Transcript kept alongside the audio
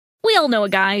all know a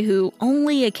guy who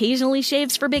only occasionally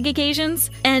shaves for big occasions,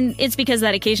 and it's because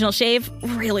that occasional shave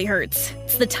really hurts.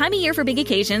 It's the time of year for big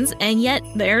occasions, and yet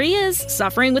there he is,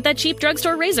 suffering with that cheap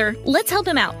drugstore razor. Let's help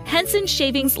him out. Henson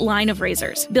Shaving's line of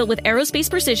razors, built with aerospace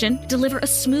precision, deliver a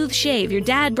smooth shave your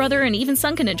dad, brother, and even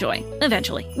son can enjoy,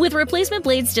 eventually. With replacement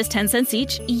blades just 10 cents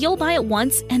each, you'll buy it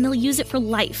once, and they'll use it for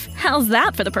life. How's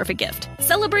that for the perfect gift?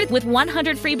 Celebrate with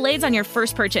 100 free blades on your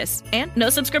first purchase, and no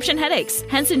subscription headaches.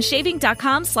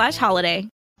 HensonShaving.com/holiday.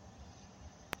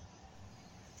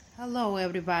 Hello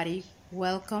everybody,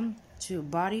 welcome to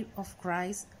Body of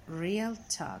Christ Real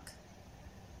Talk.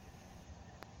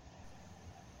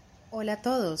 Hola a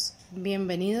todos,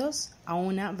 bienvenidos a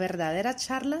una verdadera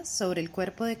charla sobre el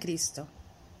cuerpo de Cristo.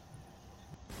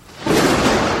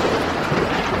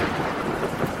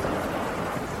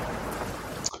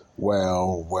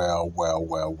 Well.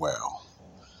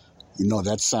 You know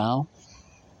that sound?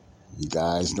 You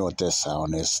guys know what that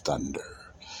sound is? Thunder.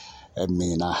 That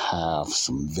means I have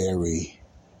some very,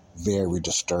 very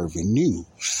disturbing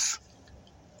news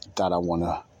that I want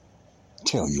to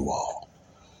tell you all.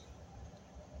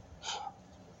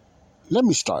 Let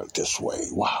me start this way.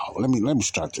 Let me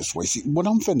start this way. See, what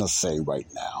I'm finna say right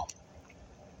now,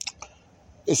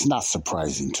 it's not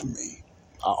surprising to me.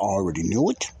 I already knew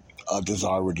it. Others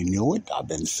already knew it. I've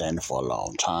been saying it for a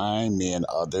long time. Me and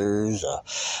others,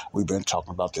 we've been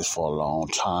talking about this for a long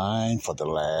time, for the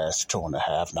last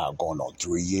 2.5, now going on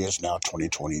 3 years now,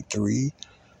 2023.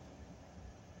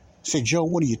 Say, Joe,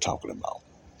 what are you talking about?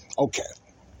 Okay.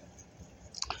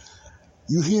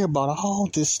 You hear about all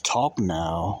this talk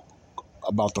now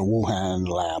about the Wuhan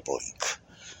lab leak,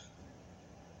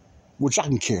 which I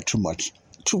can care too much.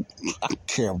 I can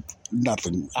care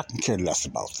nothing. I can care less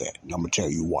about that. And I'm going to tell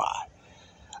you why.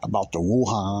 About the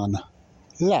Wuhan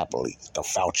lab leak, the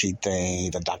Fauci thing,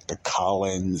 the Dr.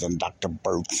 Collins and Dr.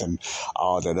 Burks and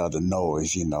all that other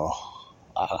noise, you know.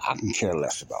 I can care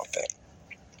less about that.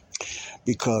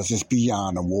 Because it's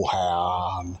beyond the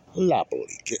Wuhan lab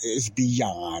leak. It's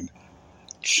beyond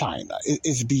China.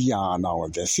 It's beyond all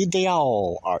of this. See, they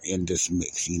all are in this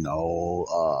mix, you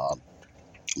know.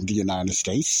 The United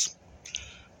States,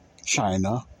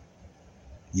 China,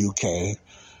 UK,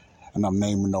 and I'm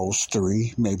naming those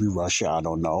three, maybe Russia, I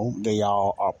don't know. They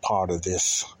all are part of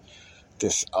this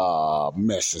mess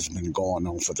that's been going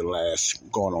on for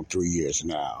going on 3 years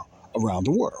now around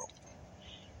the world.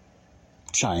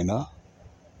 China,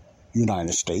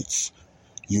 United States,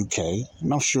 UK,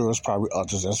 and I'm sure it's probably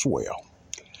others as well.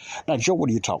 Now, Joe, what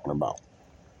are you talking about?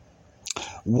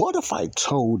 What if I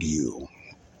told you,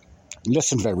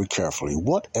 listen very carefully,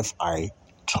 what if I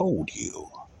told you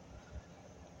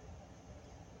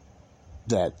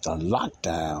that the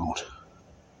lockdown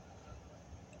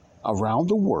around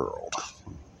the world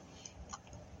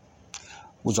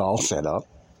was all set up,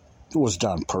 it was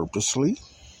done purposely,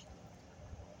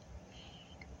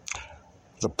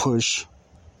 the push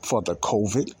for the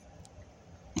COVID,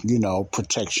 you know,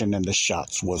 protection and the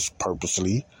shots was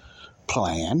purposely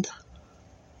planned,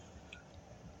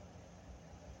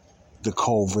 the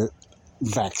COVID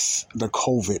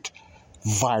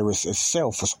virus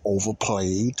itself was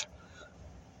overplayed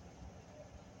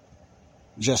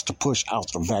just to push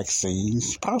out the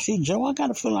vaccines. Probably, Joe, I got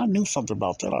to feel I knew something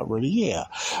about that already. Yeah.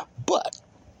 But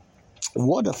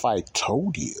what if I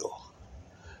told you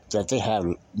that they have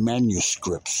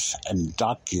manuscripts and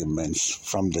documents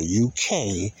from the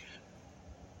UK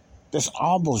that's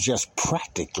almost just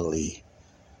practically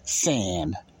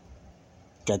saying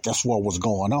that that's what was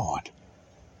going on?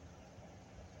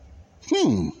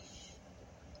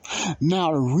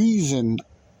 Now, the reason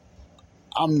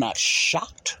I'm not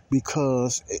shocked,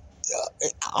 because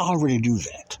I already do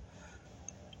that.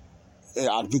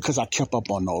 Because I kept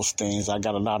up on those things. I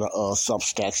got a lot of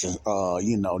Substacks and,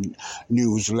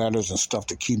 newsletters and stuff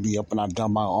to keep me up, and I've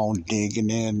done my own digging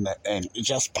in and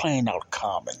just plain out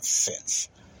common sense.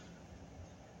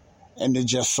 And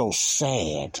it's just so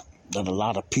sad that a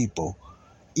lot of people,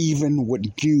 even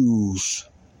with news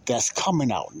that's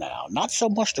coming out now, not so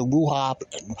much the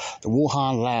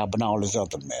Wuhan lab and all this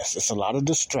other mess. It's a lot of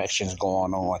distractions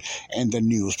going on in the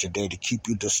news today to keep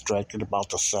you distracted about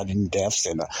the sudden deaths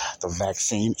and the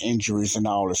vaccine injuries and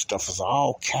all this stuff. There's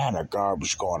all kind of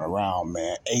garbage going around,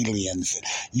 man. Aliens and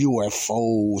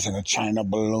UFOs and the China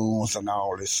balloons and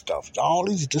all this stuff. All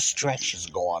these distractions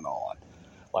going on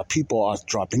while people are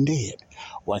dropping dead,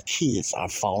 while kids are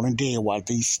falling dead, while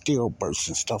these stillbirths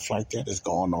and stuff like that is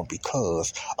going on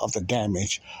because of the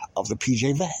damage of the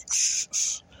PJ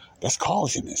vax. That's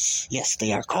causing this. Yes,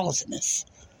 they are causing this.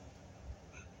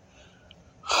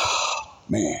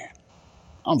 Man,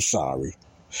 I'm sorry.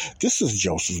 This is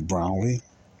Joseph Brownlee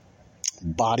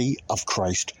Body of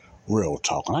Christ Real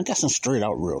Talk. And I got some straight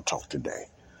out real talk today.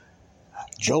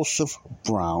 Joseph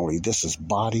Brownlee, this is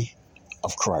Body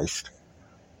of Christ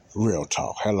Real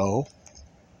Talk. Hello,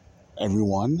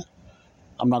 everyone.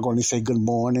 I'm not going to say good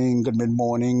morning, good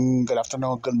mid-morning, good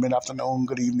afternoon, good mid-afternoon,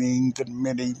 good evening, good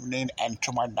mid-evening, and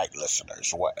to my night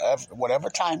listeners, whatever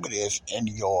time it is in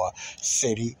your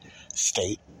city,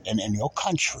 state, and in your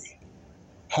country.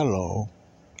 Hello,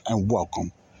 and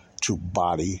welcome to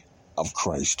Body of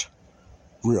Christ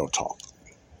Real Talk.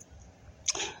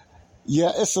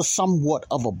 Yeah, it's a somewhat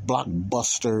of a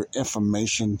blockbuster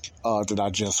information that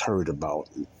I just heard about,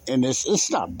 and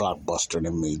it's not blockbuster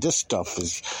to me. This stuff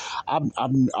is, I'm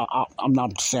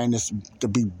not saying this to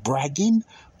be bragging,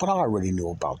 but I already knew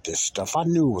about this stuff. I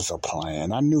knew it was a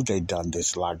plan. I knew they done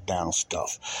this lockdown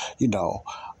stuff,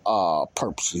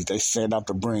 purposely. They set out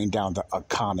to bring down the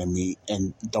economy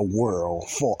and the world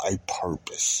for a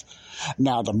purpose.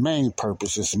 Now, the main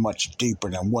purpose is much deeper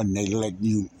than when they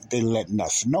letting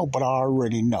us know, but I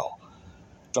already know.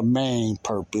 The main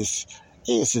purpose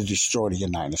is to destroy the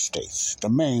United States. The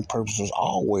main purpose was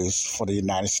always for the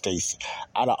United States,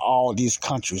 out of all these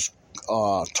countries,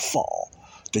 to fall.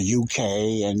 The UK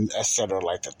and et cetera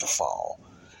like that to fall.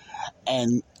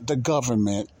 And the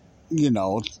government,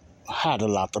 had a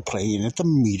lot to play in it. The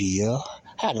media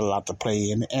had a lot to play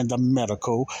in it, and the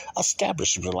medical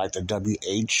establishment like the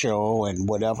WHO and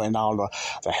whatever, and all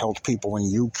the health people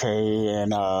in UK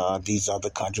and these other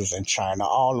countries in China,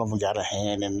 all of them got a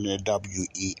hand in the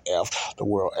WEF, the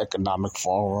World Economic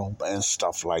Forum, and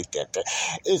stuff like that.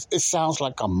 It sounds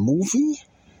like a movie,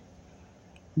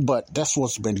 but that's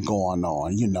what's been going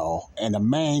on, and the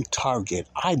main target,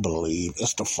 I believe,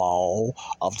 is the fall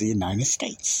of the United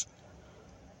States.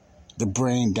 To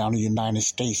bring down the United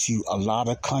States, a lot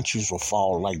of countries will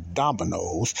fall like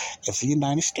dominoes if the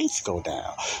United States go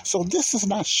down. So this is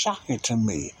not shocking to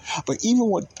me. But even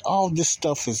with all this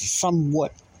stuff is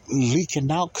somewhat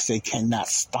leaking out because they cannot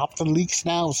stop the leaks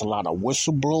now. There's a lot of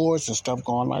whistleblowers and stuff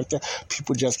going like that.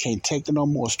 People just can't take it no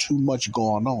more. It's too much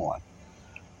going on.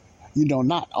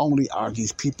 Not only are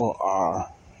these people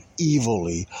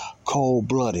evilly,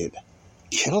 cold-blooded,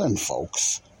 killing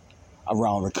folks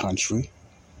around the country,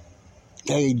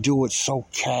 they do it so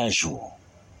casual.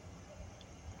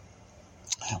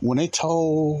 When they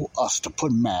told us to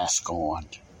put masks on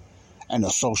and the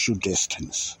social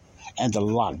distance and the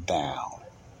lockdown,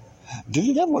 did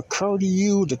it ever occur to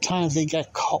you the times they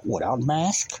got caught without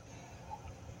masks?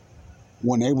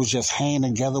 When they was just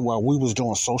hanging together while we was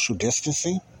doing social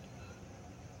distancing?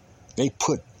 They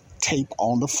put tape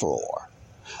on the floor.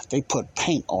 They put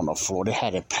paint on the floor. They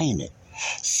had it painted.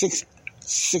 6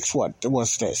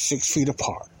 feet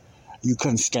apart. You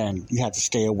couldn't stand. You had to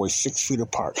stay away 6 feet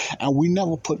apart. And we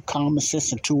never put common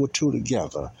sense and two or two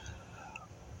together.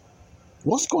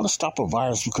 What's going to stop a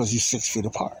virus because you're 6 feet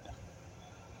apart?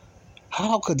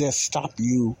 How could that stop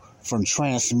you from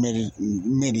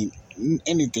transmitting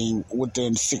anything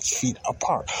within 6 feet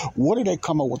apart? What did they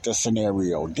come up with that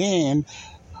scenario? Then,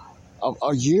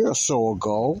 a year or so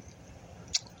ago,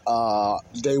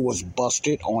 they was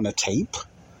busted on a tape.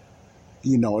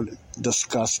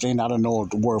 Disgusting. I don't know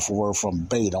the word for word from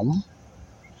Batum.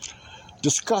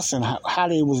 Discussing how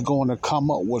they was going to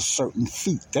come up with certain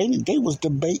feet. They was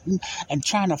debating and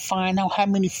trying to find out how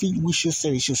many feet we should say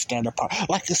they should stand apart.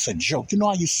 Like it's a joke. You know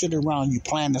how you sit around, you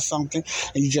plan something,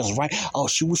 and you just write, oh,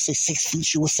 she would say 6 feet,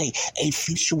 she would say 8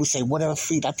 feet, she would say whatever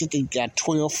feet. I think they got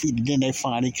 12 feet, and then they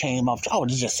finally came up to, oh,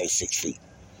 they just say 6 feet.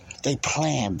 They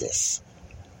planned this.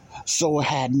 So it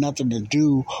had nothing to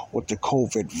do with the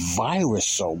COVID virus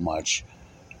so much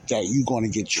that you're going to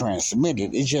get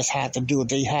transmitted. It just had to do with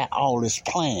they had all this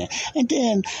plan. And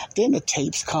then the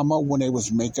tapes come up when they was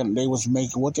making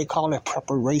what they call it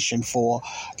preparation for.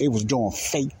 They was doing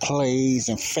fake plays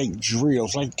and fake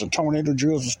drills, like the tornado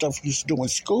drills and stuff you used to do in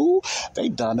school. They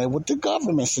done it with the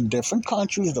governments in different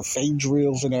countries, the fake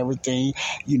drills and everything,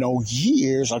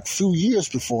 a few years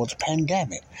before the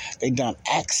pandemic. They done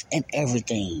acts and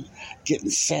everything getting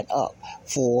set up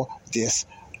for this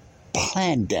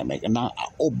pandemic, and I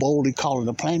boldly call it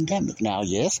a pandemic. Now,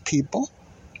 yes, people,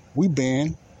 we've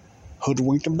been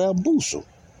hoodwinked and bamboozled.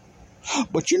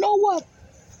 But you know what?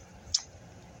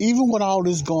 Even with all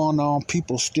this going on,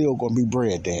 people still going to be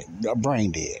brain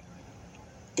dead.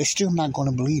 They're still not going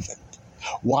to believe it.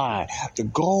 Why? The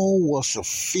goal was to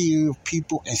fear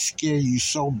people and scare you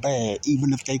so bad,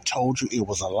 even if they told you it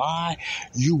was a lie,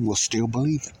 you will still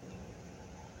believe it.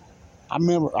 I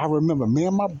remember me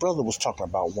and my brother was talking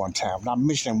about one time, and I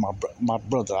mentioned my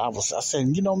brother. I said,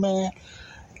 man,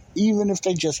 even if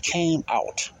they just came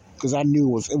out, because I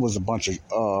knew it was a bunch of,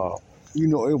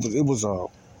 it was a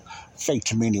fake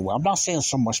to me anyway. I'm not saying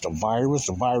so much the virus.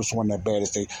 The virus wasn't that bad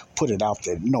as they put it out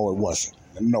there. No, it wasn't.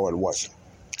 No, it wasn't.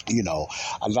 You know,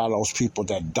 a lot of those people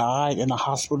that died in the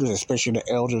hospitals, especially the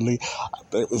elderly,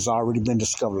 it was already been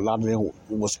discovered. A lot of them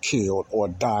was killed or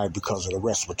died because of the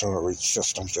respiratory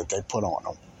systems that they put on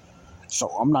them. So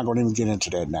I'm not going to even get into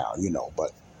that now, you know,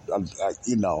 but,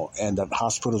 you know, and the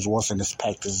hospitals wasn't as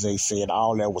packed as they said.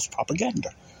 All that was propaganda,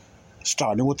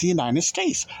 starting with the United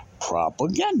States.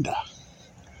 Propaganda.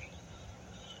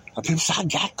 People say, I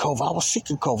got COVID. I was sick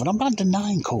of COVID. I'm not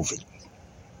denying COVID.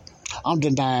 I'm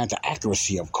denying the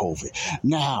accuracy of COVID.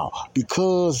 Now,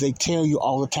 because they tell you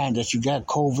all the time that you got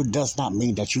COVID does not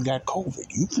mean that you got COVID.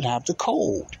 You can have the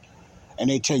cold. And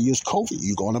they tell you it's COVID,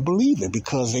 you're going to believe it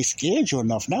because they scared you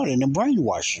enough now. They didn't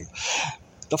brainwash you.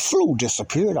 The flu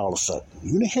disappeared all of a sudden.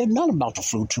 You didn't hear nothing about the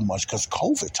flu too much because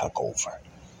COVID took over.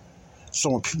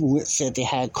 So when people said they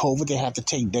had COVID, they had to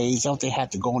take days out. They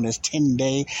had to go on this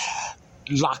 10-day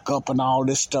lockup and all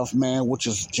this stuff, man, which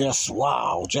is just,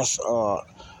 wow, just, you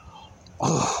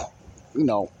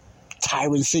know,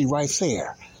 tyranny right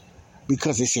there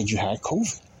because they said you had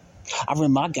COVID. I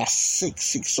remember I got sick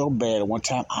so bad at one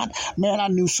time. I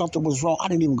knew something was wrong. I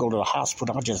didn't even go to the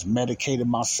hospital. I just medicated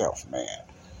myself, man.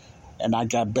 And I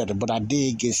got better, but I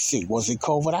did get sick. Was it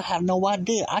COVID? I have no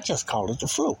idea. I just called it the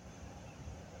flu.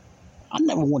 I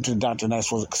never went to the doctor and asked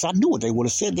for it because I knew what they would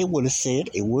have said. They would have said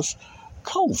it was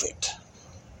COVID.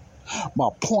 My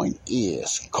point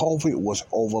is, COVID was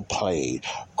overplayed.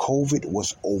 COVID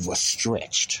was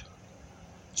overstretched.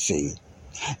 See?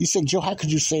 You said, Joe, how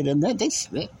could you say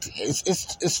that?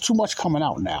 It's too much coming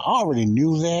out now. I already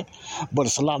knew that, but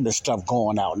it's a lot of this stuff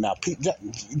going out now.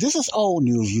 This is old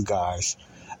news, you guys.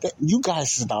 You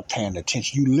guys is not paying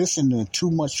attention. You listening too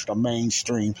much to the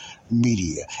mainstream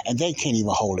media, and they can't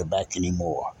even hold it back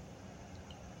anymore.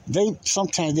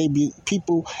 Sometimes they be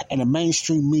people in the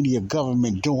mainstream media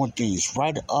government doing things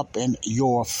right up in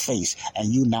your face,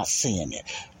 and you not seeing it.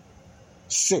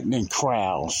 Sitting in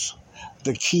crowds.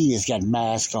 The kids got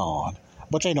masks on,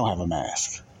 but they don't have a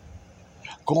mask.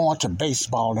 Going to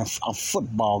baseball and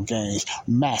football games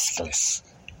maskless.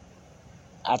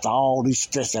 After all these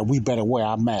stress that we better wear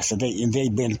our masks, and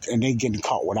they getting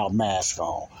caught without masks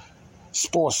on.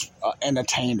 Sports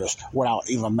entertainers without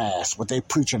even masks, but they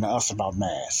preaching to us about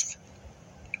masks.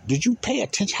 Did you pay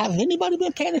attention? Have anybody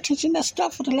been paying attention to that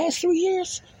stuff for the last 3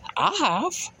 years? I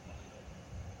have.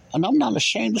 And I'm not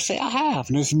ashamed to say I have.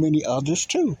 And there's many others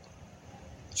too.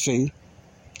 See?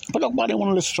 But nobody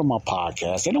want to listen to my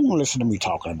podcast. They don't want to listen to me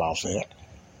talking about that.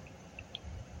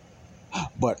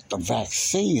 But the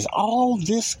vaccines, all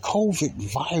this COVID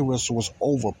virus was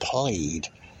overplayed.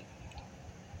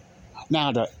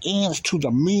 Now, the ends to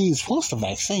the means was the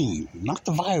vaccine, not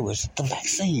the virus, the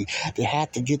vaccine. They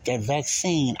had to get that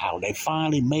vaccine out. They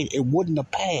finally made it. Wouldn't have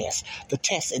passed the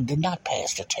test. It did not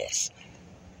pass the test.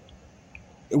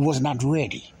 It was not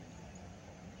ready.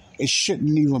 It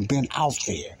shouldn't even been out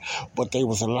there. But they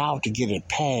was allowed to get it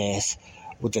passed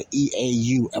with the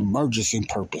EAU emergency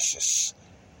purposes.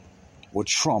 With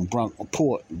Trump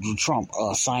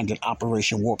signed an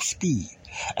Operation Warp Speed.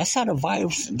 That's how the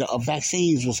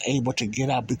vaccines was able to get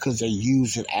out because they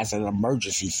used it as an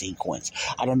emergency sequence.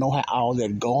 I don't know how all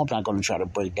that go. I'm not going to try to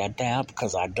break that down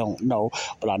because I don't know.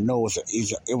 But I know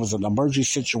it was an emergency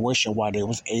situation why they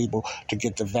was able to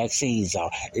get the vaccines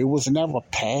out. It was never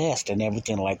passed and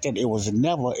everything like that.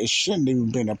 It shouldn't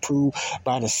even been approved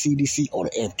by the CDC or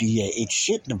the FDA. It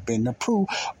shouldn't have been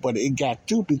approved, but it got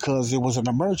through because it was an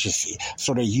emergency.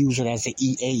 So they use it as an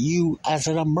EAU, as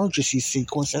an emergency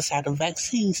sequence. That's how the vaccines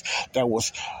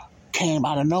that came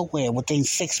out of nowhere within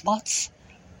 6 months.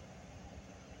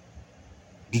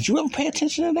 Did you ever pay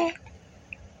attention to that?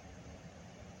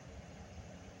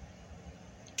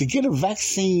 To get a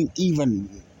vaccine, even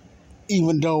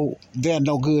though they're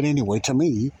no good anyway to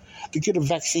me, to get a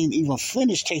vaccine even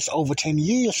finished takes over 10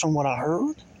 years from what I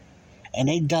heard. And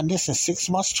they done this in 6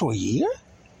 months to a year?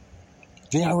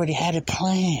 They already had it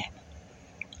planned.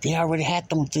 They already had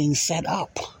them things set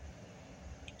up.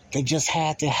 They just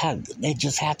had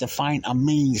to find a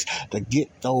means to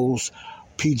get those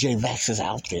PJ vaxxers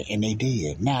out there, and they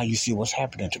did. Now you see what's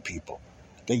happening to people.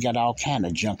 They got all kind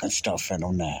of junk and stuff in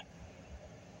on that.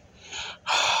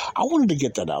 I wanted to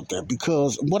get that out there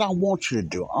because what I want you to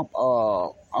do,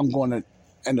 I'm going to,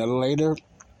 in a later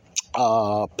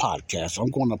podcast, I'm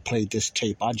going to play this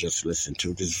tape I just listened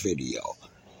to, this video.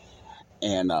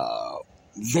 And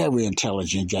Very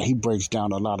intelligent guy. He breaks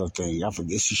down a lot of things. I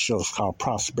forget his show's called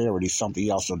Prosperity. Something he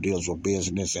also deals with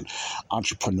business and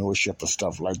entrepreneurship and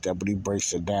stuff like that. But he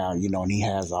breaks it down, and he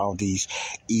has all these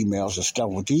emails and stuff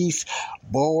with these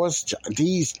boys,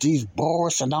 these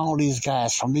Boris and all these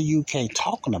guys from the UK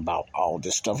talking about all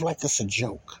this stuff like it's a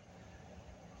joke.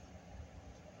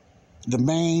 The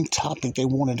main topic they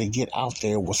wanted to get out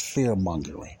there was fear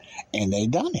mongering, and they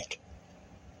done it.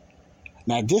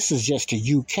 Now this is just the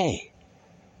UK.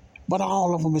 But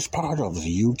all of them is part of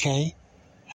the UK.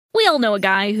 We all know a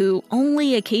guy who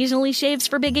only occasionally shaves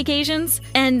for big occasions,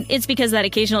 and it's because that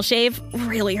occasional shave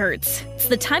really hurts. It's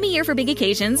the time of year for big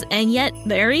occasions, and yet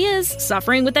there he is,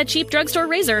 suffering with that cheap drugstore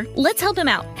razor. Let's help him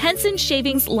out. Henson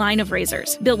Shaving's line of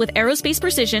razors, built with aerospace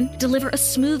precision, deliver a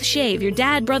smooth shave your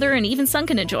dad, brother, and even son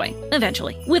can enjoy,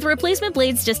 eventually. With replacement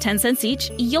blades just 10 cents each,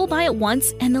 you'll buy it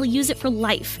once, and they'll use it for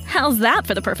life. How's that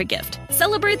for the perfect gift?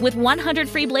 Celebrate with 100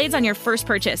 free blades on your first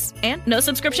purchase, and no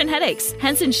subscription headaches.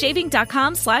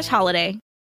 HensonShaving.com/holiday.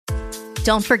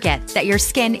 Don't forget that your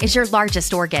skin is your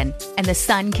largest organ, and the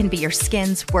sun can be your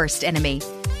skin's worst enemy.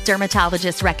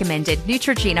 Dermatologist-recommended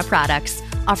Neutrogena products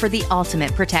offer the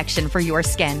ultimate protection for your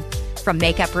skin. From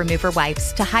makeup remover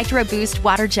wipes to Hydro Boost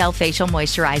Water Gel Facial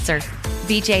Moisturizer,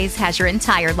 BJ's has your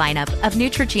entire lineup of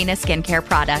Neutrogena skincare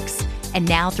products. And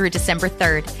now through December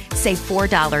 3rd, save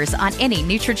 $4 on any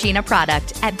Neutrogena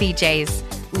product at BJ's.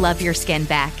 Love your skin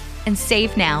back and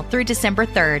save now through December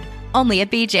 3rd, only at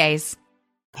BJ's.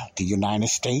 The United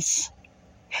States,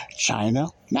 China.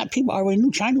 Not people already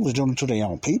knew China was doing it to their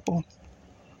own people.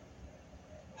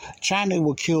 China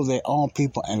will kill their own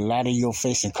people and lie to your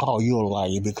face and call you a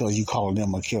liar because you call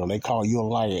them a killer. They call you a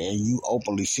liar and you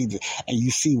openly see and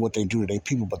you see what they do to their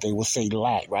people, but they will say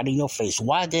lie right in your face.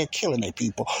 Why they're killing their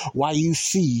people? Why you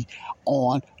see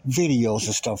on videos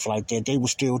and stuff like that, they will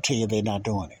still tell you they're not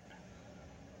doing it.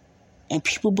 And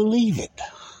people believe it.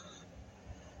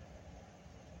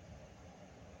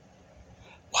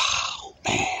 Wow,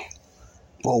 man.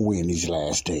 Boy, we're in these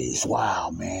last days. Wow,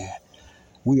 man.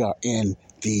 We are in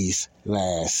these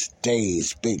last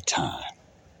days big time.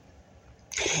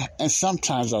 And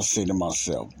sometimes I say to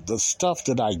myself, the stuff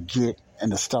that I get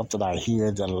and the stuff that I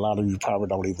hear that a lot of you probably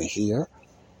don't even hear,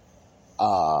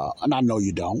 and I know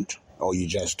you don't, or you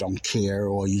just don't care,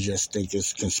 or you just think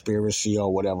it's conspiracy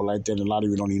or whatever like that. A lot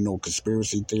of you don't even know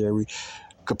conspiracy theory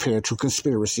compared to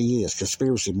conspiracy is.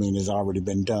 Conspiracy means it's already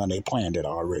been done. They planned it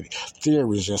already.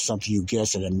 Theory is just something you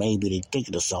guessing and maybe they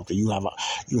thinking of something. You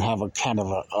have a kind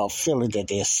of a feeling that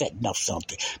they're setting up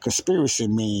something. Conspiracy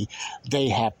means they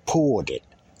have pulled it.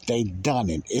 They done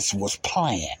it. It was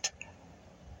planned.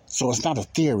 So it's not a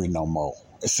theory no more.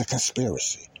 It's a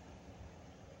conspiracy.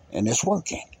 And it's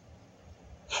working.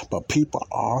 But people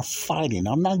are fighting.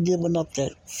 I'm not giving up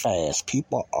that fast.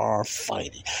 People are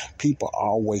fighting. People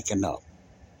are waking up.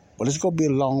 But it's going to be a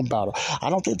long battle. I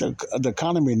don't think the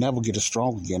economy will never get as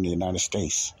strong again in the United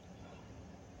States.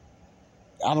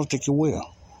 I don't think it will.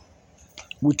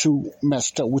 We're too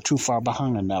messed up. We're too far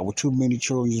behind now. We're too many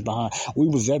trillions behind. We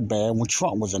was that bad when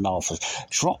Trump was in office.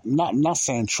 Trump, not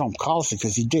saying Trump caused it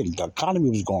because he didn't. The economy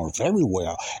was going very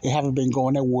well. It haven't been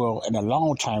going that well in a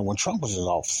long time when Trump was in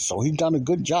office. So he done a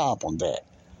good job on that.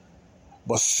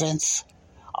 But since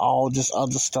all this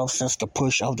other stuff, since the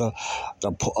push of the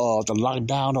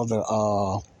lockdown of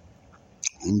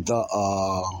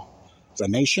the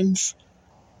nations,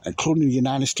 including the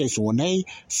United States, when they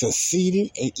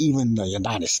seceded, and even the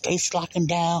United States locking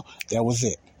down, that was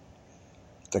it.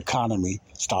 The economy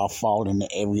started falling, and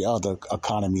every other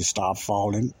economy started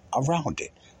falling around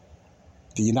it.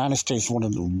 The United States, one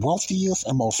of the wealthiest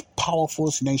and most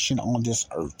powerful nation on this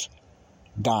earth,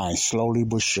 dying slowly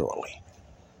but surely.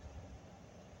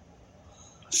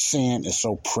 Sin is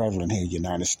so prevalent here in the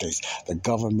United States. The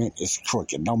government is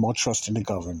crooked. No more trust in the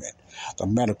government. The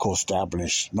medical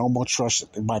establishment. No more trust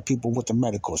by people with the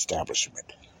medical establishment.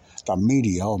 The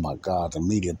media, oh my God, the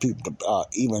media. People,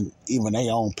 even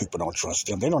their own people don't trust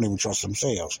them. They don't even trust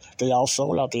themselves. They all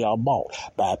sold out. They all bought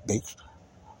by big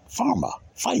pharma,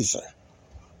 Pfizer.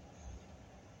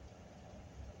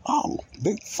 Oh,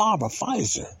 big pharma,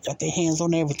 Pfizer, got their hands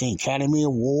on everything. Academy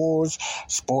Awards,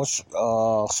 sports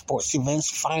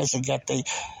events. Pfizer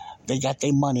got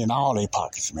their money in all their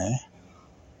pockets, man.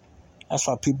 That's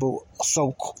why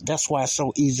that's why it's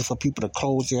so easy for people to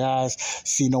close their eyes,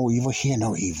 see no evil, hear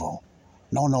no evil,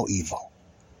 know no evil.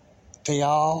 They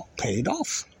all paid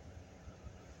off.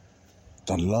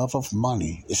 The love of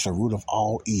money is the root of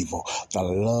all evil. The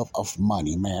love of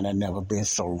money, man, that never been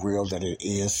so real that it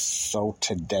is so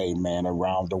today, man,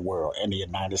 around the world, in the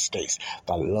United States.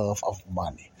 The love of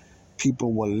money.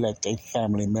 People will let their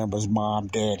family members, mom,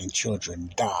 dad, and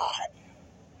children die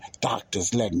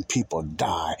doctors letting people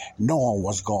die, knowing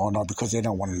what's going on because they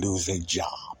don't want to lose their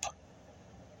job.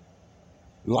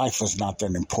 Life is not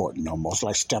that important no more. It's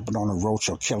like stepping on a roach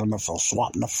or killing a or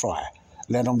swatting a fly.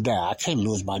 Let them die. I can't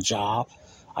lose my job.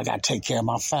 I got to take care of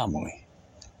my family.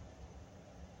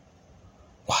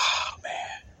 Wow,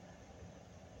 man.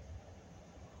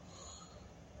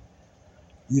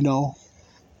 You know,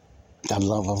 the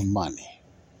love of money,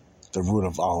 the root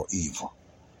of all evil.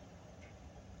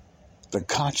 The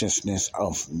consciousness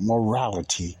of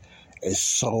morality is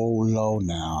so low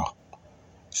now,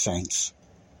 saints,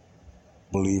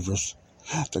 believers.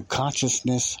 The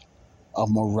consciousness of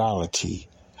morality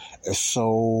is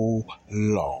so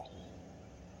low.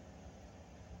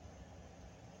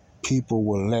 People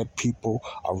will let people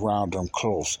around them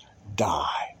close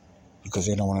die because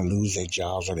they don't want to lose their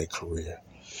jobs or their career.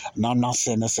 Now, I'm not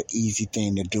saying that's an easy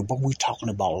thing to do, but we're talking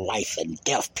about life and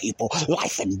death, people.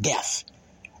 Life and death.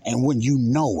 And when you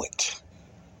know it,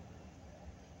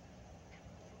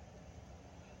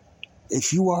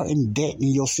 if you are in debt in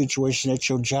your situation at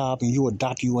your job and you a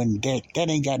doctor, you in debt, that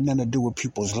ain't got nothing to do with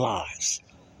people's lives.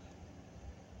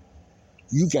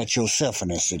 You got yourself in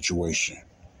that situation.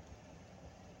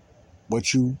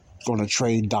 But you going to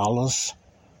trade dollars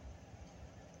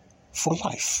for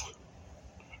life.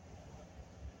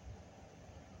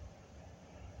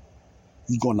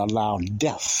 You're going to allow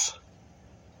death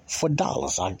for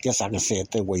dollars. I guess I can say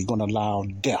it that way. You're going to allow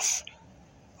death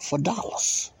for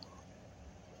dollars.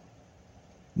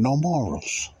 No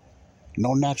morals.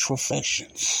 No natural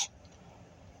affections.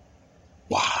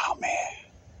 Wow, man.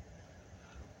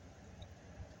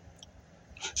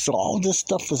 So all this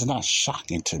stuff is not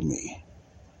shocking to me.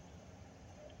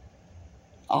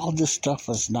 All this stuff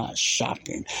is not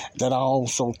shocking. That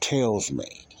also tells me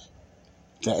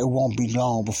that it won't be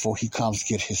long before he comes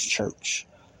get his church.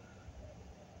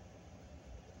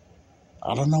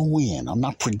 I don't know when. I'm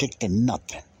not predicting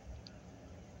nothing.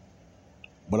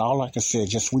 But all I can say is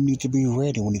just we need to be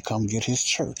ready when he comes get his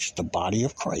church. The body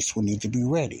of Christ, we need to be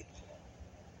ready.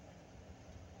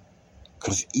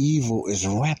 Because evil is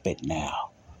rampant now.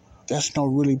 There's no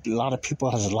really, a lot of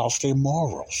people has lost their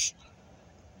morals.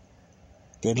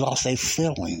 They lost their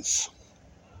feelings.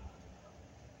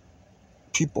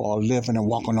 People are living and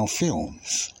walking on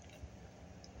fumes.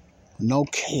 No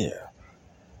care.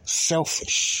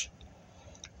 Selfish.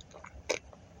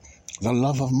 The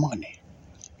love of money.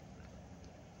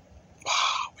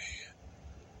 Wow, man.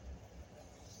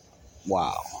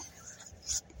 Wow.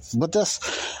 But that's...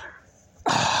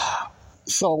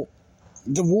 So,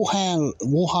 the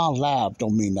Wuhan lab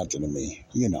don't mean nothing to me,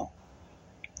 you know.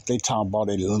 They talk about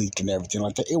it leak and everything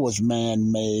like that. It was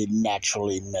man-made,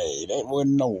 naturally made. It was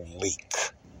no leak.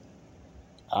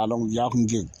 Y'all can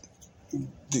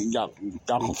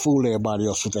fool everybody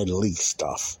else with that leak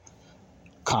stuff.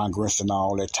 Congress and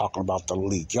all that talking about the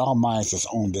leak. Y'all minds is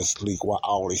on this leak while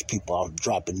all these people are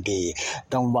dropping dead.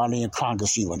 Don't nobody in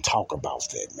Congress even talk about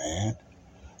that, man.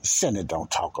 The Senate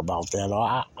don't talk about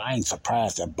that. I ain't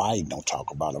surprised that Biden don't talk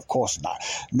about it. Of course not.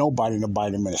 Nobody in the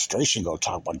Biden administration gonna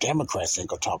talk about it. Democrats ain't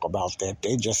gonna talk about that.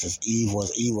 They just as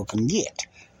evil can get.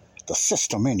 The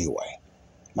system anyway.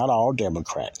 Not all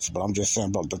Democrats, but I'm just saying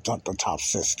about the top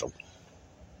system.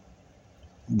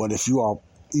 But if you are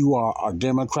a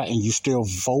Democrat and you still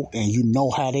vote and you know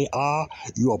how they are,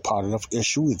 you are part of the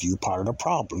issue. If you part of the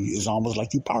problem, it's almost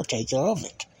like you partake of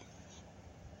it.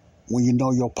 When you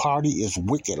know your party is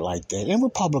wicked like that, and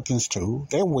Republicans too,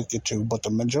 they're wicked too, but the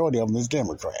majority of them is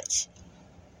Democrats.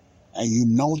 And you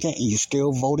know that and you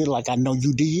still voted like I know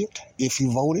you did, if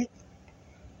you voted,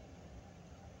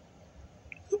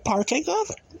 you partake of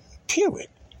it, period.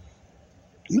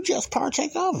 You just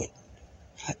partake of it.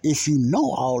 If you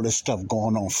know all this stuff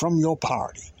going on from your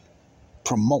party,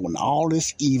 promoting all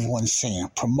this evil and sin,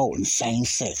 promoting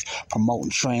same-sex,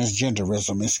 promoting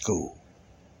transgenderism in school,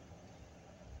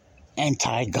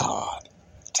 anti-God,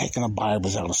 taking the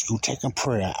Bibles out of school, taking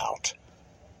prayer out,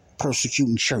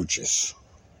 persecuting churches,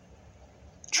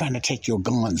 trying to take your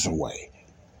guns away,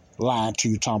 lying to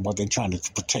you, talking about they trying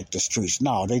to protect the streets.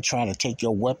 No, they trying to take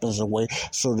your weapons away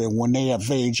so that when they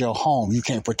invade your home, you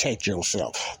can't protect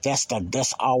yourself.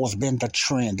 That's always been the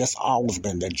trend. That's always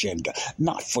been the agenda.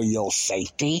 Not for your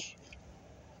safety,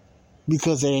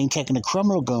 because they ain't taking the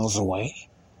criminal guns away.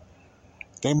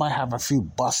 They might have a few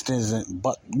busters,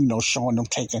 but showing them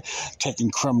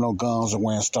taking criminal guns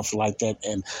away and stuff like that,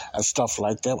 and stuff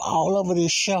like that. All over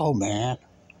this show, man.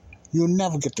 You'll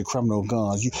never get the criminal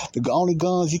guns. The only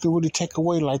guns you can really take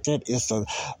away like that is the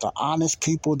honest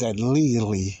people that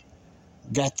legally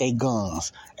got their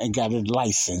guns and got a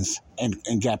license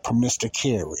and got permission to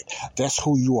carry it. That's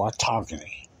who you are targeting.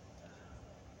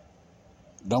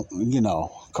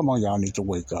 come on, y'all need to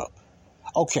wake up.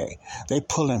 Okay, they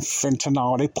pulling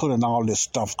fentanyl, they pulling all this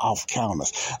stuff off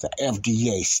counters. The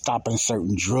FDA stopping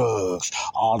certain drugs,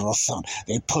 all of a sudden.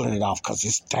 They pulling it off because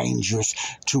it's dangerous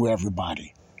to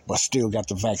everybody. But still got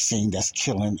the vaccine that's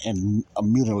killing and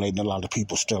mutilating a lot of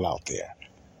people still out there.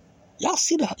 Y'all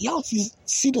see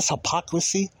this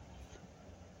hypocrisy?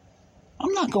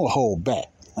 I'm not going to hold back,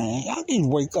 man. Y'all need to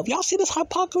wake up. Y'all see this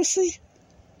hypocrisy?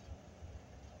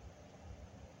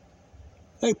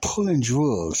 They pulling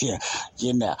drugs,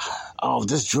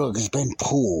 this drug has been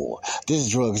pulled. This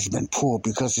drug has been pulled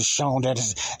because it's shown that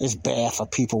it's bad for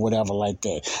people, whatever like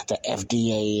that. The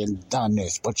FDA and done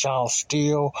this. But y'all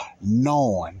still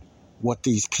knowing what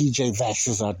these PJ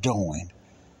vaccines are doing.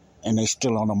 And they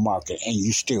still on the market. And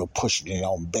you still pushing it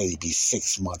on babies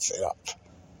 6 months up.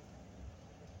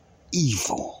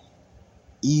 Evil.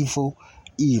 Evil.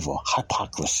 Evil.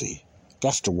 Hypocrisy.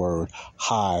 That's the word.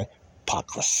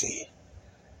 Hypocrisy.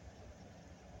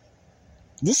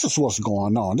 This is what's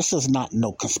going on. This is not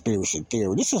no conspiracy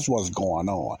theory. This is what's going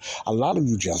on. A lot of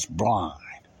you just blind.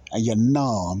 And you're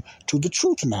numb to the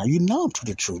truth now. You're numb to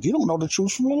the truth. You don't know the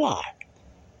truth from the lie.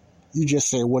 You just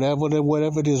say whatever it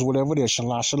is,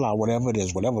 shallah, shallah, whatever it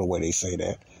is, whatever the way they say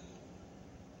that.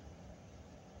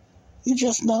 You're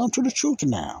just numb to the truth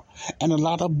now. And a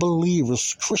lot of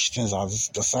believers, Christians, are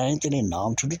the same thing. They're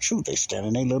numb to the truth. They stand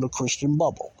in their little Christian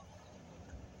bubble.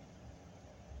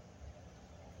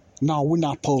 No, we're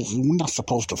not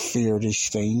supposed to fear these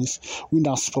things. We're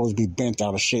not supposed to be bent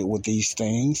out of shape with these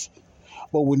things.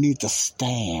 But we need to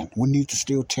stand. We need to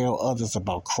still tell others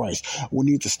about Christ. We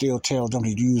need to still tell them to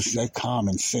use their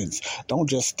common sense. Don't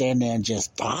just stand there and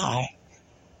just die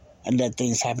and let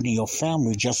things happen in your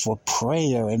family just for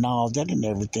prayer and all that and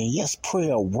everything. Yes,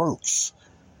 prayer works.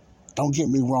 Don't get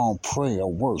me wrong, prayer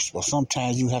works. But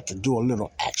sometimes you have to do a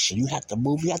little action. You have to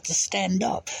move. You have to stand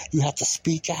up. You have to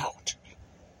speak out.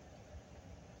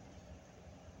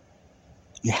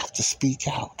 You have to speak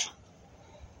out.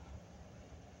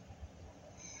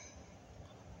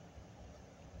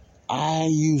 I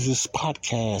use this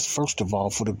podcast, first of all,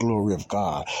 for the glory of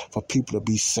God, for people to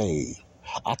be saved.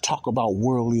 I talk about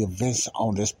worldly events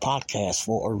on this podcast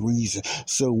for a reason,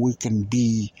 so we can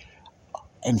be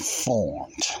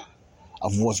informed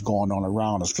of what's going on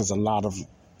around us, because a lot of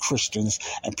Christians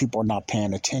and people are not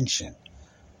paying attention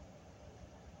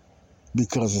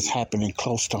because it's happening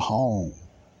close to home.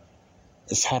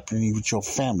 It's happening with your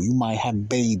family. You might have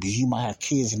babies. You might have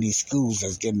kids in these schools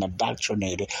that's getting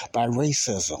indoctrinated by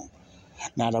racism.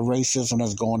 Now, the racism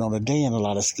that's going on today in a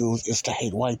lot of schools is to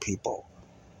hate white people.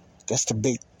 That's the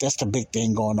big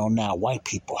thing going on now. White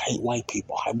people hate white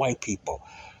people. Hate white people.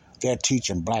 They're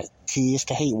teaching black kids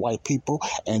to hate white people,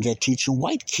 and they're teaching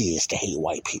white kids to hate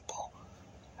white people.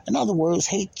 In other words,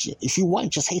 if you're white,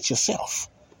 just hate yourself.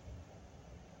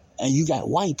 And you got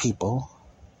white people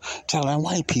telling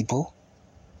white people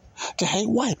to hate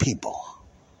white people.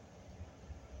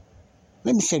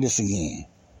 Let me say this again.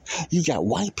 You got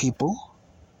white people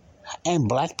and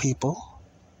black people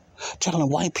telling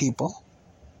white people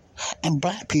and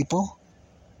black people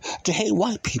to hate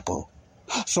white people.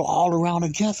 So all around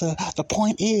together, the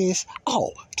point is,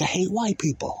 to hate white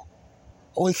people.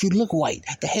 Or if you look white,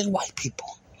 to hate white people.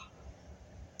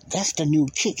 That's the new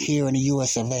kick here in the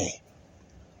US of A.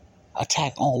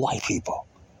 Attack on white people.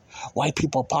 White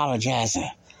people apologizing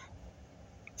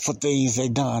for things they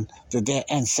done that their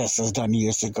ancestors done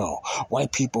years ago.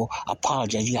 White people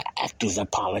apologize. You got actors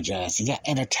apologizing. You got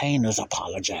entertainers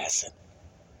apologizing.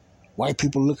 White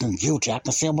people looking guilty. I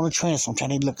can see them on the train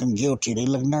sometimes. They looking guilty. They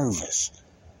look nervous.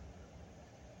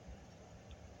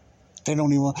 They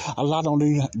don't even, a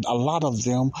lot of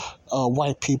them,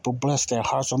 white people, bless their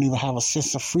hearts, don't even have a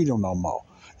sense of freedom no more.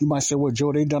 You might say, well,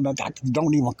 Joe, they done that.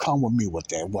 Don't even come with me with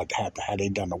that. What happened? How they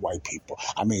done to white people?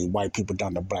 I mean, white people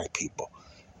done to black people.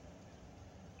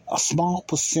 A small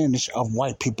percentage of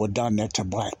white people done that to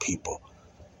black people.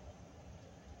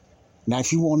 Now,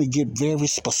 if you want to get very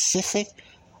specific,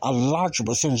 a larger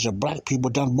percentage of black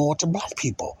people done more to black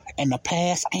people in the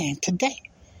past and today.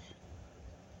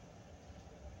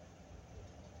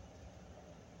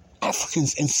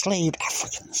 Africans enslaved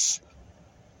Africans.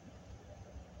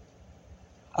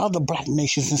 Other black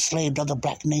nations enslaved other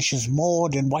black nations more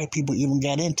than white people even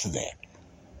got into that.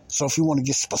 So if you want to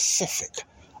get specific,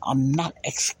 I'm not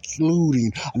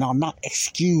excluding and I'm not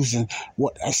excusing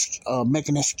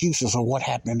making excuses of what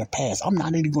happened in the past. I'm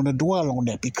not even going to dwell on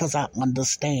that because I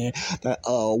understand that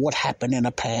what happened in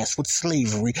the past with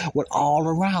slavery, with all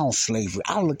around slavery.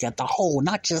 I look at the whole,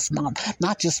 not just my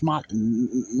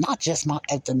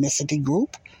ethnicity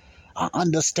group. I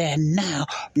understand now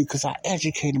because I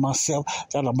educated myself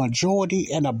that a majority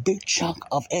and a big chunk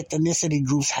of ethnicity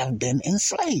groups have been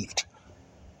enslaved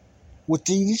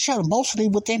within each other, mostly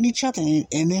within each other, and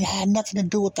it had nothing to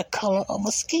do with the color of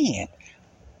a skin.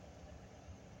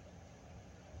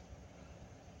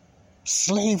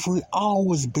 Slavery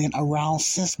always been around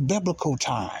since biblical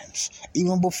times.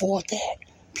 Even before that,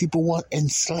 people were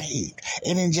enslaved.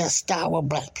 It didn't just start with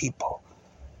black people.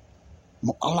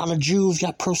 A lot of Jews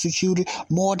got persecuted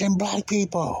more than black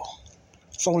people.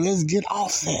 So let's get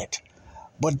off that.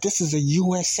 But this is a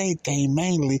USA thing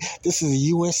mainly. This is a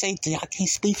USA thing. I can't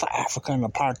speak for Africa and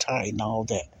apartheid and all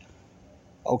that.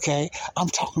 Okay? I'm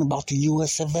talking about the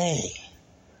US of A.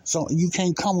 So you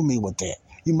can't come with me with that.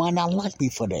 You might not like me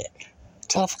for that.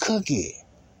 Tough cookie.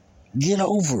 Get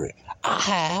over it. I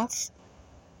have.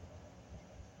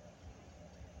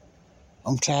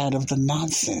 I'm tired of the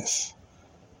nonsense.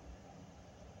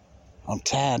 I'm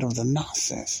tired of the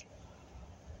nonsense.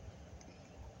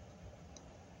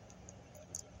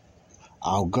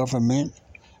 Our government,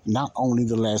 not only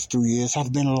the last 3 years,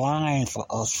 have been lying for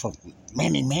us for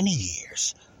many, many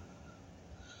years.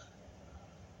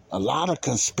 A lot of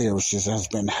conspiracies has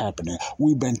been happening.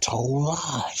 We've been told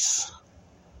lies.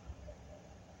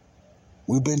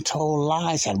 We've been told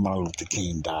lies that Martin Luther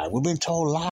King died. We've been told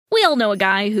lies. We all know a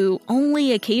guy who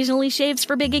only occasionally shaves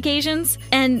for big occasions,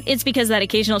 and it's because that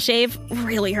occasional shave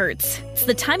really hurts. It's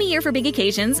the time of year for big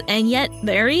occasions, and yet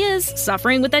there he is,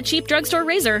 suffering with that cheap drugstore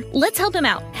razor. Let's help him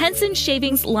out. Henson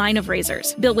Shaving's line of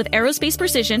razors, built with aerospace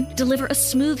precision, deliver a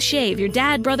smooth shave your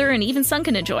dad, brother, and even son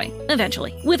can enjoy,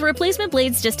 eventually. With replacement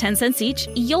blades just 10 cents each,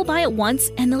 you'll buy it once,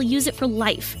 and they'll use it for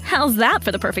life. How's that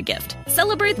for the perfect gift?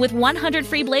 Celebrate with 100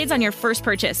 free blades on your first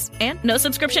purchase, and no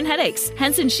subscription headaches.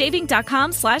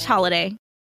 HensonShaving.com/holiday.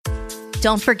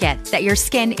 Don't forget that your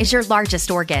skin is your largest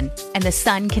organ, and the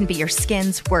sun can be your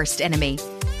skin's worst enemy.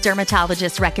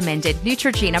 Dermatologist recommended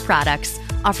Neutrogena products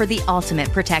offer the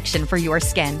ultimate protection for your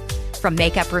skin. From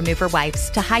makeup remover wipes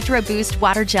to Hydro Boost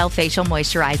Water Gel Facial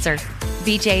Moisturizer,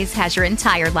 BJ's has your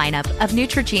entire lineup of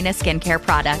Neutrogena skincare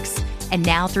products. And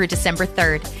now through December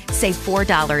 3rd, save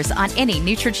 $4 on any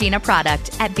Neutrogena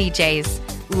product at BJ's.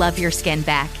 Love your skin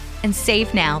back and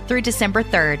save now through December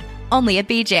 3rd, only at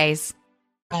BJ's.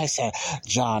 I said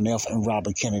John F. and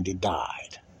Robert Kennedy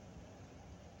died.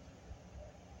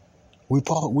 We've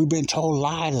been told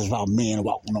lies about men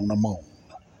walking on the moon.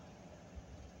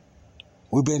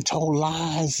 We've been told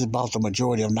lies about the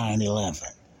majority of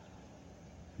 9/11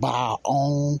 by our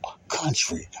own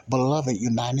country, beloved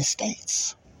United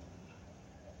States.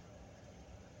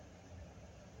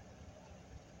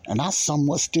 And I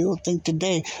somewhat still think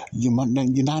today the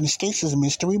United States is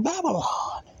Mystery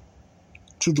Babylon.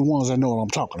 To the ones that know what I'm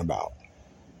talking about.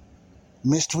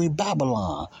 Mystery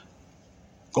Babylon.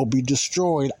 Gonna be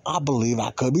destroyed, I believe. I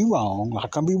could be wrong. I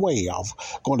could be way off.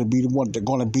 Gonna be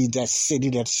that city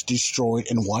that's destroyed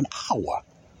in 1 hour.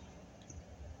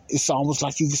 It's almost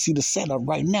like you can see the setup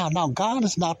right now. Now, God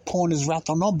is not pouring his wrath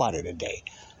on nobody today.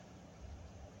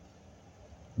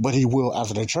 But he will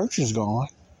after the church is gone.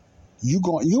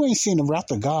 You ain't seen the wrath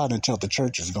of God until the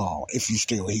church is gone. If you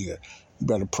still here, you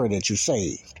better pray that you're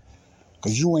saved.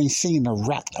 Because you ain't seen the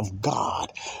wrath of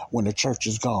God when the church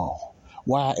is gone.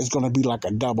 Why? It's going to be like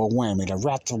a double whammy. The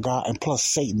wrath of God and plus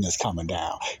Satan is coming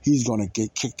down. He's going to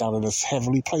get kicked out of the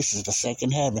heavenly places, the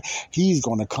second heaven. He's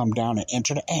going to come down and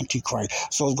enter the Antichrist.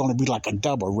 So it's going to be like a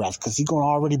double wrath because he's going to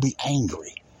already be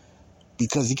angry.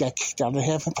 Because he got kicked out of the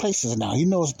heaven places now. He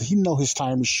knows his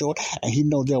time is short, and he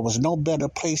knows there was no better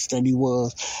place than he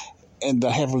was in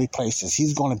the heavenly places.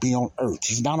 He's going to be on earth.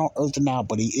 He's not on earth now,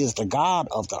 but he is the God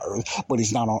of the earth, but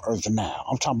he's not on earth now.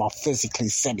 I'm talking about physically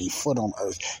setting foot on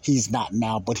earth. He's not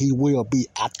now, but he will be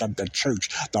after the church.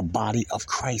 The body of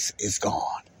Christ is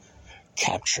gone,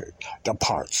 captured,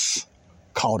 departs,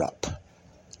 caught up,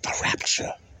 the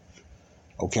rapture.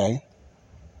 Okay?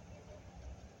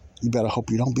 You better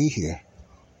hope you don't be here.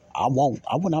 I won't.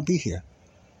 I will not be here.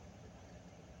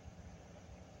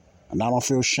 And I don't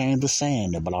feel ashamed of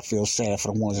saying that, but I feel sad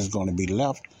for the ones that's going to be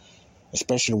left,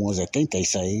 especially the ones that think they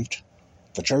saved,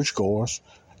 the churchgoers.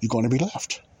 You're going to be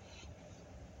left.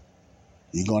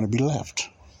 You're going to be left.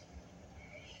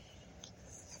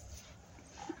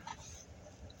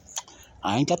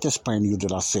 I ain't got to explain to you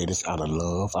that I say this out of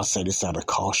love. I say this out of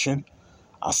caution.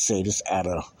 I say this out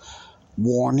of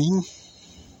warning.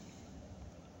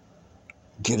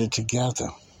 Get it together.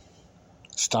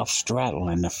 Stop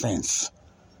straddling the fence.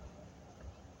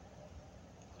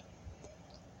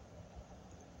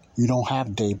 You don't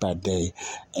have day by day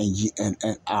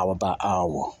and hour by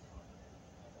hour.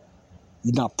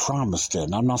 You're not promised that.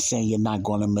 And I'm not saying you're not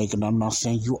going to make it. I'm not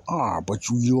saying you are, but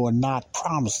you are not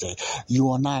promised that.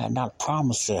 You and I are not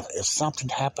promised that. If something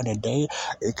happened today,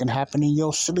 it can happen in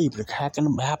your sleep. It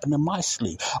can happen in my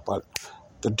sleep. But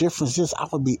the difference is I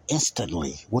would be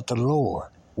instantly with the Lord.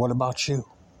 What about you?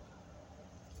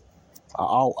 I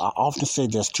often say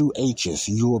there's two H's.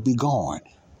 You will be gone.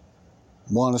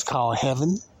 One is called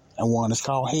heaven and one is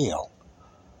called hell.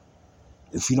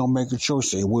 If you don't make a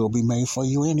choice, it will be made for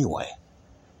you anyway.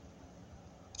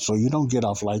 So you don't get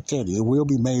off like that. It will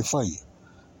be made for you.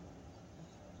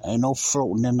 Ain't no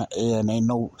floating in the air and ain't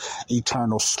no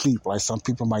eternal sleep like some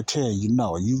people might tell you.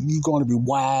 No, you're going to be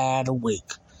wide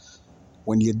awake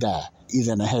when you die,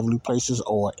 either in the heavenly places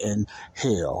or in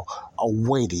hell,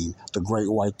 awaiting the great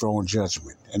white throne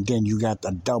judgment. And then you got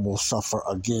the double suffer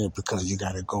again because you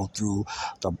got to go through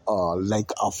the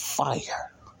lake of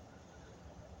fire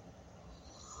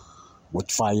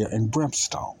with fire and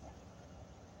brimstone.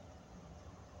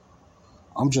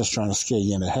 I'm just trying to scare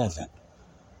you into heaven.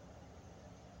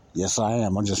 Yes, I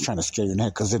am. I'm just trying to scare you into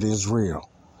heaven because it is real.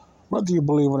 Whether you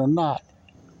believe it or not,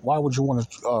 why would you want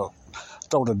to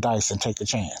throw the dice and take a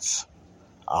chance?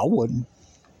 I wouldn't.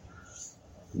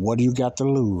 What do you got to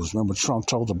lose? Remember Trump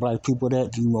told the black people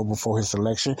that, before his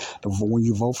election, when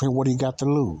you vote for him, what do you got to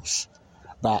lose?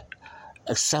 By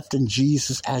accepting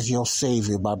Jesus as your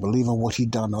Savior, by believing what he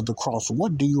done on the cross,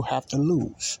 what do you have to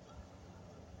lose?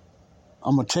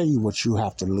 I'm going to tell you what you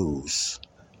have to lose.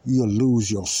 You'll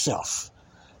lose yourself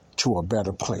to a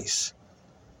better place.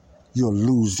 You'll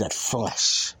lose that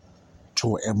flesh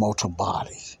to an immortal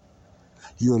body.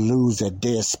 You'll lose that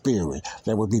dead spirit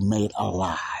that will be made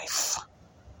alive.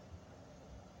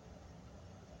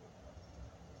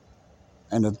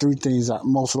 And the three things,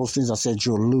 most of those things I said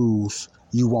you'll lose,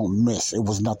 you won't miss. It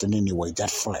was nothing anyway. That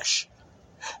flesh,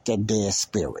 that dead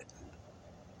spirit.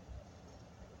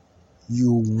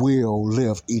 You will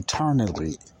live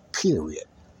eternally, period.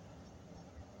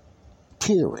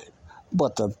 Period.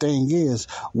 But the thing is,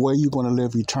 where you going to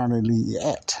live eternally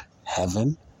at?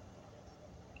 Heaven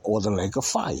or the lake of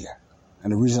fire?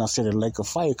 And the reason I say the lake of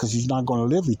fire, because you're not going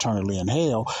to live eternally in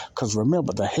hell. Because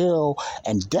remember, the hell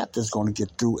and death is going to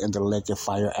get through in the lake of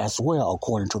fire as well,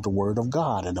 according to the word of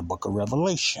God in the book of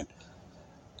Revelation.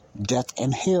 Death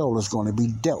and hell is going to be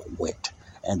dealt with.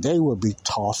 And they will be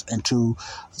tossed into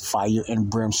fire and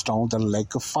brimstone, the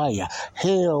lake of fire.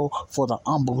 Hell, for the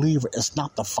unbeliever, is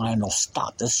not the final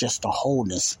stop. It's just a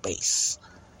holding space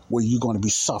where you're going to be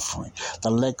suffering.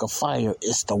 The lake of fire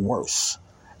is the worst.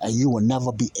 And you will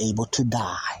never be able to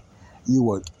die. It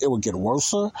will get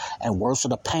worse and worse.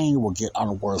 The pain will get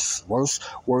worse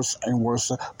and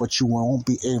worse. But you won't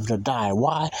be able to die.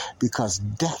 Why? Because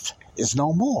death is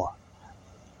no more.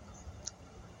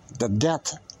 The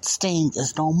death sting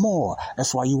is no more.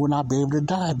 That's why you will not be able to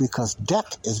die, because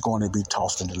death is going to be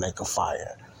tossed in the lake of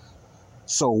fire.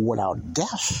 So without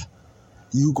death,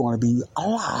 you're going to be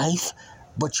alive,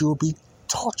 but you'll be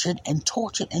tortured and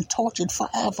tortured and tortured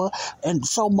forever, and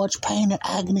so much pain and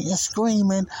agony and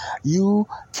screaming. You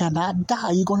cannot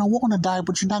die. You're going to want to die,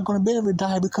 but you're not going to be able to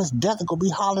die, because death is going to be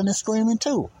hollering and screaming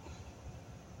too.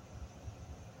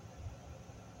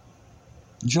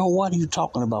 Joe, why are you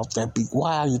talking about that?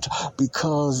 Why are you?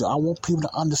 Because I want people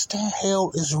to understand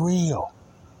hell is real.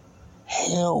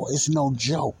 Hell is no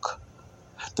joke.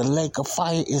 The lake of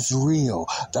fire is real.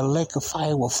 The lake of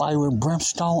fire with fire and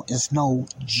brimstone is no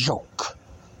joke.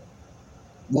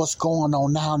 What's going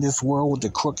on now in this world with the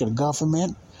crooked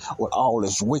government, with all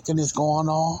this wickedness going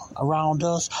on around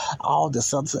us, all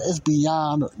this other, it's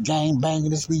beyond gang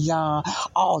banging, it's beyond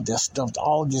all this stuff,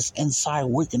 all this inside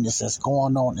wickedness that's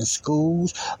going on in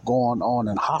schools, going on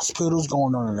in hospitals,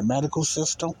 going on in the medical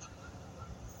system.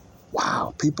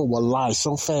 Wow, people will lie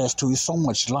so fast to you, so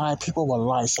much lying. People will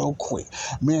lie so quick.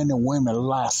 Men and women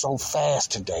lie so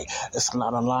fast today. There's a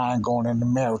lot of lying going in the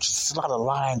marriage. There's a lot of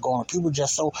lying going on. People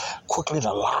just so quickly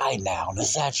to lie now and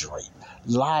exaggerate.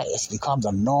 Lie has become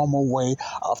the normal way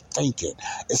of thinking.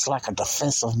 It's like a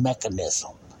defensive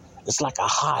mechanism. It's like a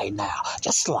hide now.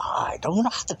 Just lie. You don't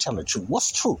have to tell the truth.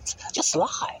 What's truth? Just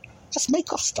lie. Just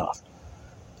make up stuff.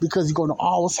 Because you're going to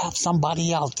always have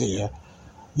somebody out there,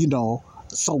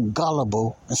 so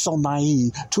gullible and so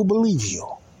naive to believe you.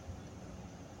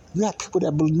 You have people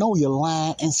that know you're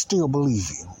lying and still believe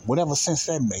you, whatever sense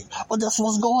that makes. But that's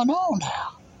what's going on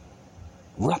now.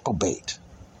 Reprobate.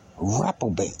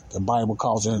 The Bible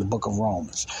calls it in the book of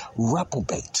Romans.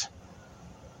 Reprobate.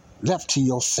 Left to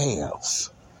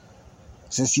yourselves.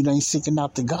 Since you ain't seeking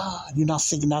out the God, you're not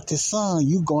seeking out the Son,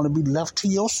 you're going to be left to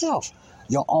yourself,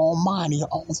 your own mind and your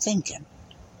own thinking.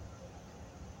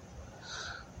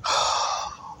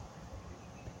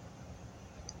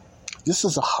 This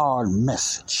is a hard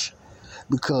message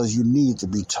because you need to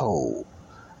be told.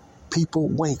 People,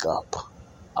 wake up.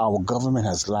 Our government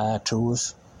has lied to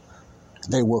us.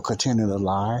 They will continue to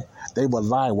lie. They will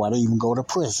lie while they even go to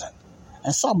prison.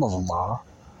 And some of them are.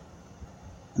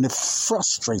 And it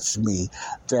frustrates me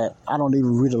that I don't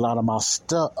even read a lot of my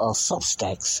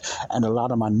Substacks and a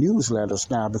lot of my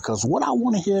newsletters now, because what I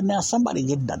want to hear now, somebody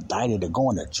getting indicted or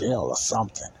going to jail or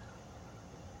something.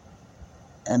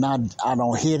 And I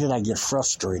don't hear it, I get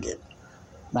frustrated.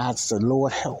 And I say,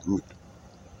 Lord, help me.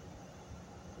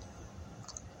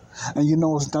 And you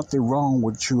know, there's nothing wrong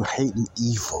with you hating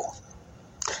evil.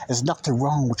 There's nothing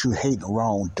wrong with you hating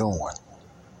wrongdoing.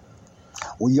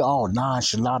 Well, you all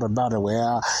nonchalant about it.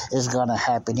 Well, it's going to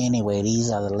happen anyway.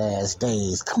 These are the last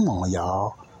days. Come on,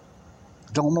 y'all.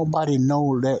 Don't nobody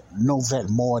know that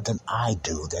more than I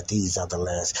do, that these are the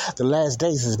last. The last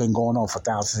days has been going on for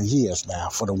thousands of years now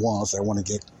for the ones that want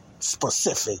to get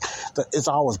specific. It's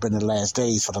always been the last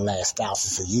days for the last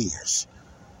thousands of years.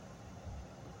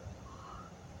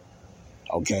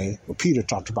 Okay? Well, Peter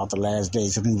talked about the last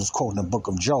days and he was quoting the book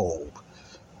of Job,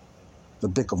 the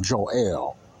book of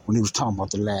Joel, when he was talking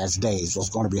about the last days, what's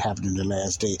going to be happening in the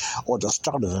last day, or the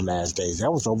start of the last days.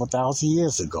 That was over 1,000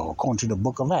 years ago, according to the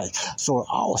book of Acts. So it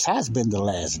always has been the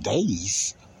last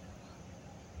days.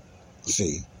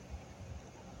 See?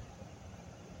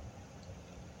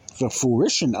 The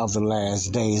fruition of the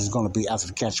last days is going to be after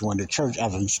the catch you in the church,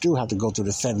 after you still have to go through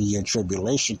the 7-year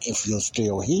tribulation if you're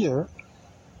still here.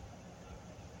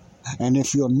 And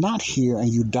if you're not here and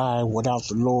you die without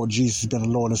the Lord Jesus being the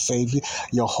Lord and Savior,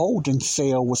 your holding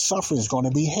cell with suffering is going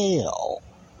to be hell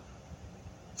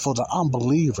for the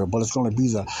unbeliever. But it's going to be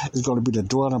the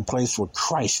dwelling place with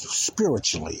Christ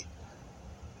spiritually.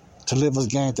 To live as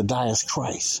gain, to die as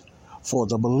Christ for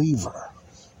the believer.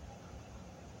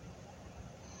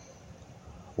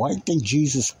 Why do you think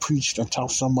Jesus preached and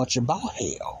talked so much about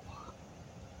hell?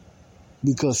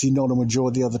 Because he know the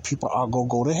majority of the people are going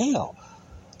to go to hell.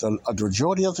 The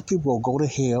majority of the people will go to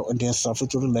hell and then suffer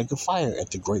through the lake of fire at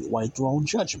the great white throne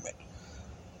judgment.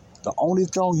 The only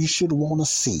throne you should want to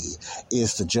see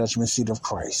is the judgment seat of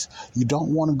Christ. You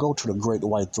don't want to go to the great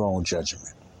white throne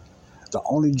judgment. The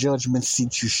only judgment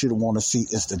seat you should want to see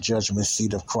is the judgment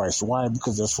seat of Christ. Why?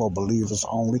 Because that's for believers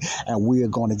only, and we are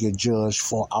going to get judged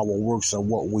for our works of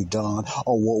what we done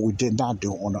or what we did not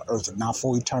do on the earth. Not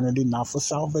for eternity, not for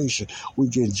salvation. We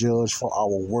get judged for our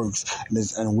works,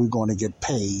 and we're going to get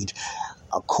paid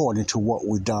according to what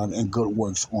we done in good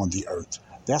works on the earth.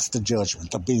 That's the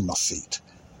judgment, the bema seat.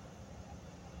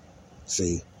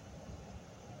 See?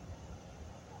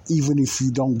 Even if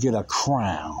you don't get a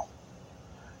crown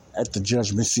at the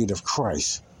judgment seat of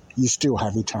Christ, you still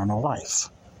have eternal life.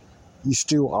 You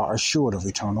still are assured of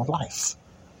eternal life.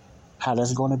 How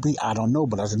that's going to be, I don't know,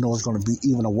 but I know it's going to be,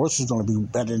 even the worst is going to be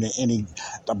better than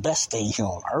the best thing here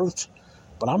on earth.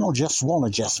 But I don't just want to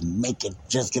just make it,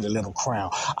 just get a little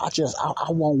crown. I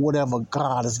want whatever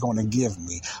God is going to give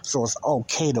me. So it's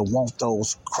okay to want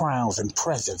those crowns and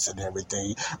presents and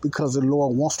everything, because the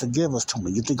Lord wants to give us to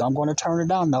me. You think I'm going to turn it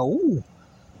down? No.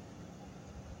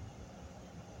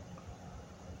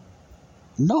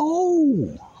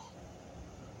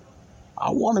 I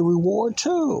want a reward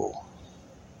too.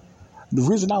 The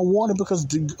reason I want it because,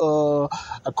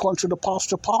 according to the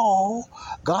Apostle Paul,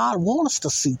 God wants us to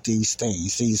seek these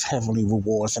things, these heavenly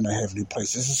rewards in the heavenly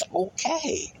places. It's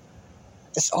okay.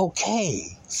 It's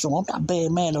okay. So I'm not a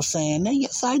bad man of saying that.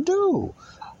 Yes, I do.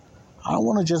 I don't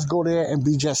want to just go there and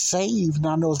be just saved. And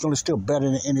I know it's going to still better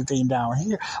than anything down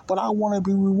here, but I want to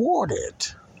be rewarded.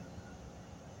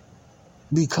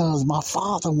 Because my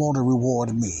Father want to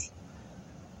reward me.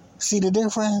 See the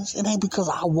difference? It ain't because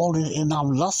I want it and I'm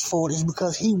lust for it. It's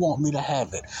because he want me to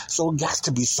have it. So it got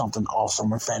to be something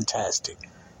awesome and fantastic.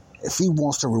 If he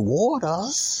wants to reward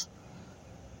us,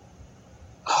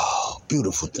 oh,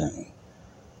 beautiful thing.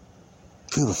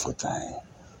 Beautiful thing.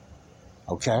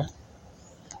 Okay?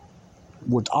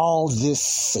 With all this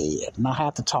said, and I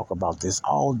have to talk about this,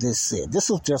 all this said, this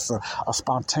was just a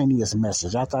spontaneous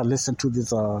message. After I listened to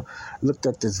this, looked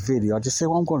at this video, I just said,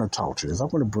 well, I'm going to talk to this. I'm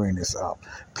going to bring this up.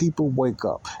 People, wake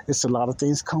up. It's a lot of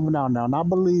things coming out now, and I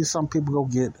believe some people go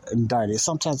get indicted.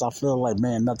 Sometimes I feel like,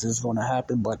 man, nothing's going to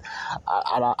happen, but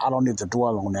I don't need to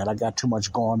dwell on that. I got too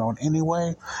much going on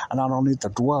anyway, and I don't need to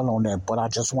dwell on that, but I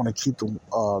just want to keep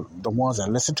the ones that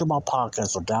listen to my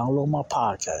podcast or download my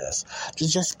podcast to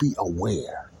just be aware.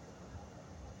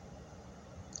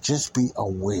 Just be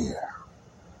aware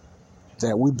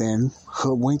that we've been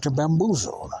hoodwinked and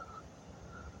bamboozled.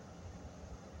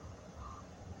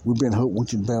 We've been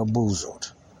hoodwinked and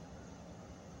bamboozled.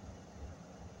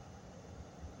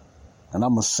 And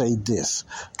I'm going to say this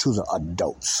to the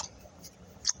adults.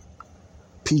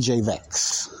 PJ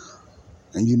Vax.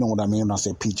 And you know what I mean when I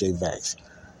say PJ Vax.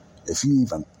 If you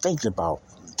even think about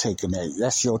taking that,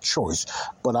 that's your choice.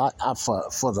 But I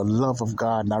for the love of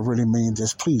God, and I really mean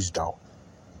this, please don't.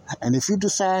 And if you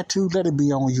decide to, let it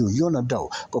be on you. You're an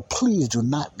adult. But please do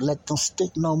not let them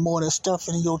stick no more of that stuff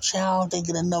in your child. They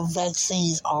get enough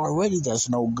vaccines already that's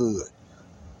no good.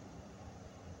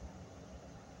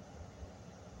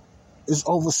 It's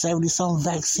over 70-some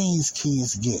vaccines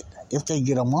kids get. If they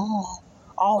get them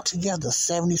all together,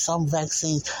 70-some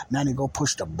vaccines. Now they go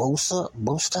push the booster,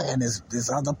 and there's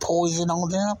other poison on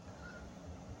them.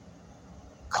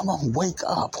 Come on, wake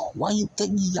up. Why you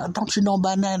think, don't you know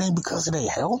by now it ain't because of their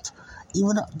health?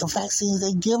 Even the vaccines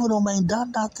they giving them ain't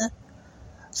done nothing.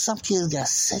 Some kids got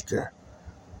sicker.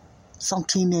 Some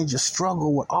teenagers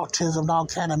struggle with autism and all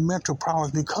kind of mental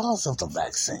problems because of the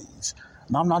vaccines.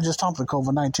 And I'm not just talking about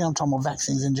COVID-19, I'm talking about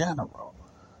vaccines in general.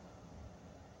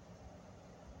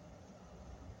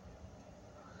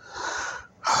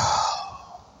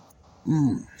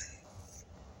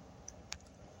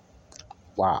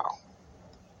 Wow.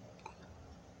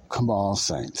 Come on,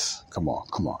 saints. Come on.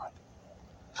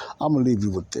 I'm going to leave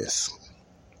you with this.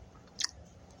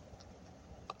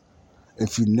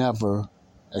 If you never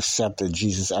accepted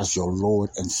Jesus as your Lord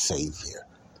and Savior,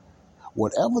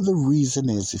 whatever the reason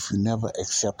is, if you never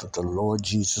accepted the Lord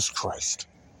Jesus Christ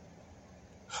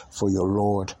for your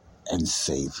Lord and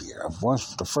Savior,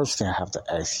 the first thing I have to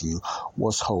ask you,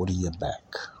 what's holding you back?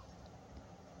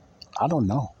 I don't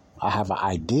know. I have an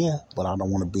idea, but I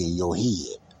don't want to be in your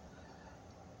head.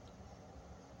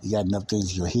 You got enough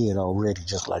things in your head already,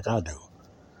 just like I do.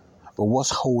 But what's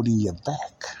holding you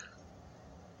back?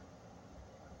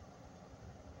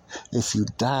 If you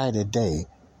die today,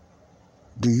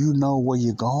 do you know where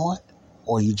you're going?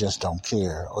 Or you just don't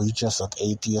care? Or you just an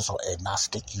atheist or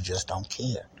agnostic, you just don't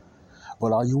care?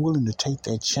 But are you willing to take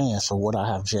that chance of what I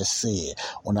have just said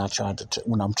when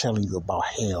I'm telling you about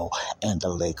hell and the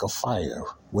lake of fire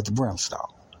with brimstone?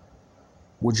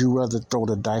 Would you rather throw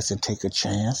the dice and take a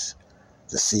chance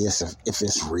to see if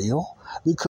it's real?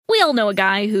 Because We all know a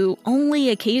guy who only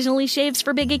occasionally shaves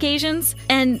for big occasions,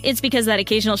 and it's because that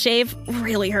occasional shave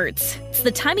really hurts. It's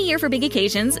the time of year for big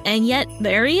occasions, and yet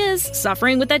there he is,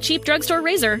 suffering with that cheap drugstore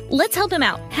razor. Let's help him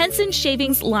out. Henson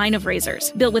Shaving's line of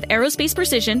razors, built with aerospace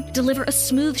precision, deliver a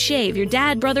smooth shave your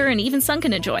dad, brother, and even son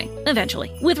can enjoy,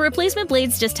 eventually. With replacement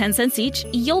blades just 10 cents each,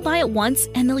 you'll buy it once,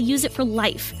 and they'll use it for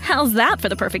life. How's that for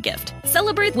the perfect gift?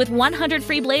 Celebrate with 100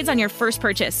 free blades on your first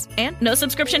purchase, and no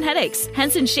subscription headaches.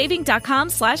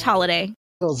 HensonShaving.com/holiday.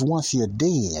 Because once you're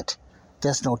dead,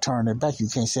 there's no turning back. You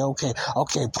can't say, okay,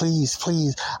 please,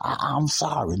 I'm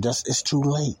sorry. It's too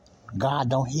late. God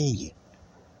don't hear you.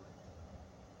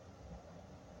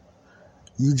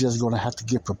 You're just going to have to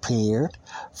get prepared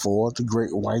for the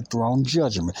great white throne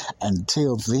judgment.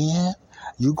 Until then,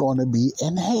 you're going to be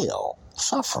in hell,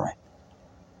 suffering.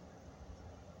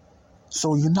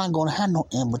 So you're not going to have no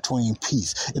in-between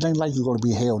peace. It ain't like you're going to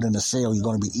be held in a cell. You're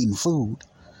going to be eating food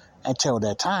until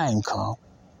that time comes.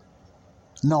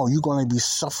 No, you're going to be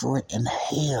suffering in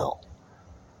hell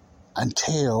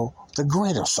until the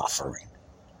greater suffering.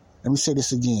 Let me say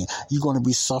this again. You're going to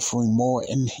be suffering more,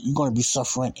 and you're going to be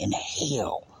suffering in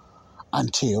hell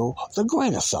until the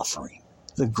greater suffering,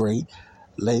 the great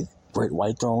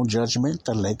white throne judgment,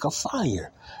 the lake of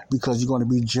fire, because you're going to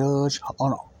be judged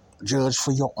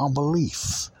for your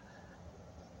unbelief.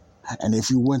 And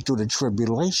if you went through the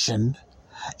tribulation,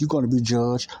 you're going to be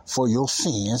judged for your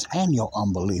sins and your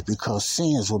unbelief, because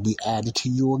sins will be added to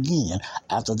you again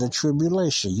after the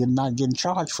tribulation. You're not getting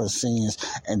charged for sins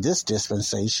in this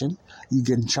dispensation. You're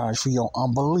getting charged for your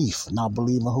unbelief, not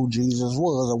believing who Jesus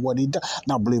was or what he done,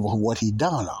 not believing what he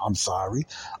done.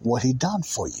 What he done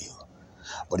for you.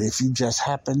 But if you just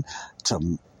happen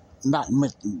to not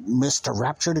miss the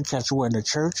rapture to catch you in the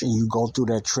church, and you go through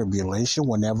that tribulation,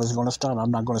 whenever it's going to start, I'm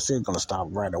not going to say it's going to stop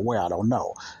right away. I don't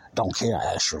know. Don't care,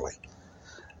 actually.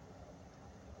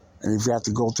 And if you have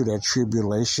to go through that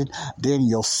tribulation, then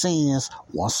your sins,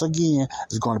 once again,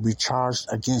 is going to be charged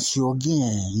against you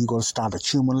again. You're going to start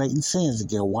accumulating sins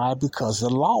again. Why? Because the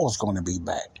law is going to be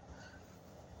back.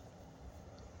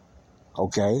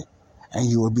 Okay? And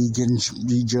you will be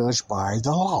judged by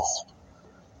the law.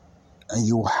 And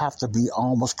you will have to be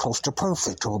almost close to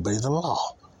perfect to obey the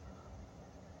law.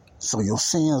 So your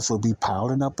sins will be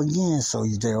piling up again. So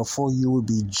therefore you will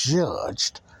be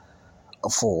judged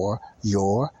for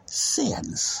your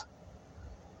sins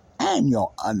and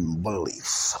your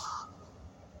unbelief.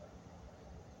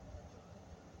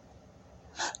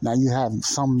 Now you have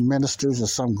some ministers and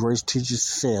some grace teachers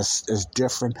say it's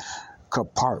different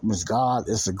compartments. God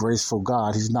is a graceful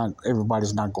God.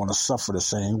 Everybody's not going to suffer the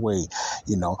same way.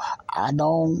 I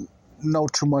don't know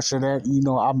too much of that.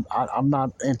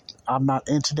 I'm not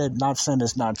into that. Not saying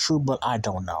it's not true, but I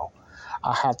don't know.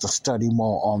 I have to study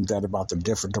more on that about the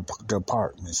different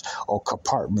departments or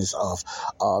compartments of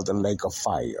the lake of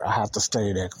fire. I have to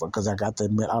study that because I got to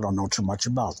admit I don't know too much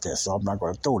about that, so I'm not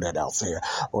going to throw that out there.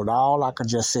 But all I can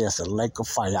just say is a lake of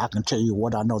fire. I can tell you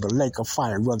what I know. The lake of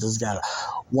fire, whether it's got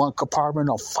one compartment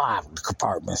or 5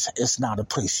 compartments, it's not a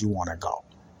place you want to go.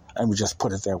 Let me just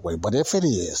put it that way. But if it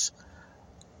is,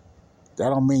 that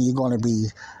don't mean you're going to be.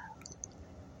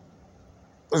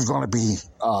 It's going to be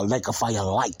lake of fire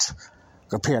light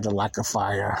compared to lake of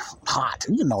fire hot,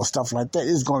 stuff like that.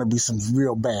 It's going to be some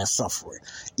real bad suffering,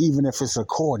 even if it's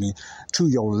according to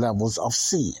your levels of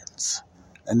sins.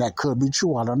 And that could be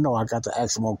true. I don't know. I got to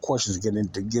ask more questions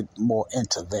to get more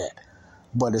into that.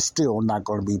 But it's still not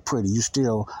going to be pretty. You're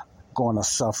still going to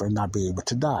suffer and not be able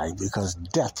to die because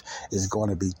death is going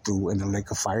to be through in the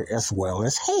lake of fire as well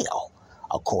as hell,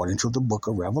 according to the book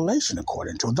of Revelation,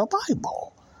 according to the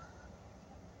Bible.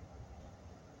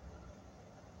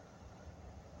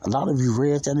 A lot of you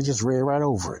read that and just read right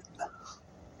over it.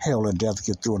 Hell and death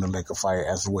get through in the lake of fire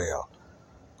as well.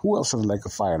 Who else in the lake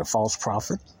of fire? The false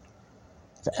prophet,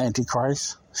 the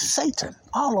Antichrist, Satan.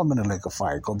 All of them in the lake of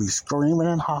fire. Going to be screaming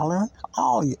and hollering.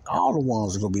 All the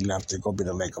ones are going to be left there. Going to be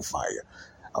the lake of fire,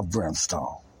 of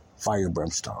brimstone, fire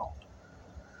brimstone.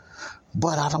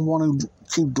 But I don't want to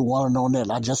keep dwelling on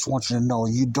that. I just want you to know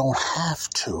you don't have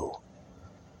to.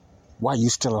 While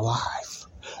you're still alive.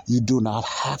 You do not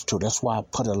have to. That's why I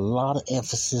put a lot of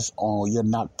emphasis on you're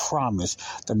not promised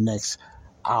the next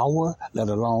hour, let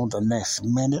alone the next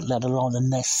minute, let alone the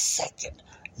next second.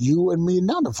 You and me,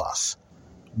 none of us.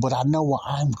 But I know where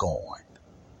I'm going.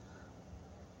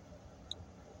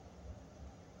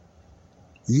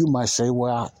 You might say,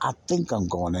 well, I think I'm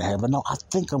going to heaven. No, I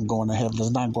think I'm going to heaven.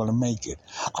 It's not going to make it.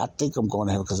 I think I'm going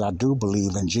to heaven because I do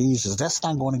believe in Jesus. That's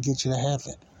not going to get you to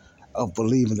heaven of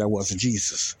believing there was a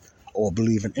Jesus. Or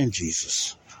believing in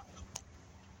Jesus.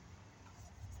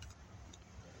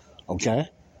 Okay?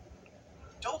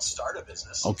 Don't start a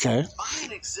business. Okay. Buy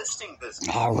an existing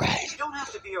business. All right. You don't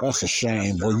have to be That's a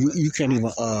shame. Well, you can't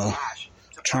even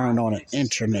turn on the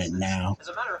internet now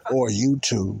or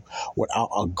YouTube without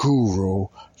a guru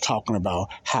talking about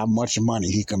how much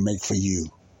money he can make for you.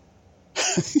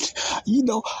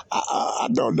 I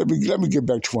don't. Let me get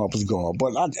back to where I was going.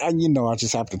 But I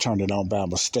just have to turn it on by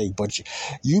mistake. But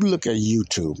you look at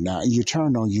YouTube now. You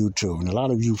turn on YouTube, and a lot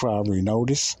of you probably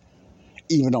notice,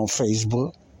 even on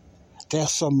Facebook,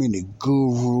 there's so many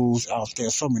gurus out there,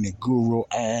 so many guru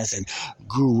ads and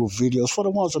guru videos. For the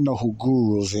ones that know who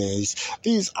gurus is,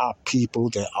 these are people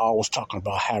that are always talking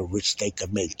about how rich they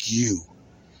can make you.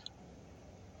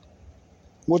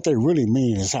 What they really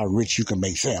mean is how rich you can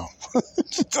make them.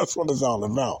 That's what it's all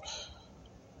about.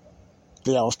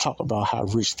 They always talk about how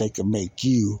rich they can make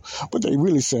you, but they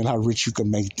really saying how rich you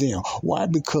can make them. Why?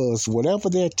 Because whatever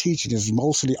they're teaching is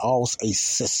mostly always a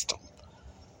system.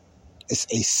 It's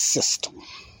a system.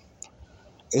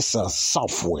 It's a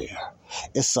software.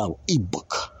 It's an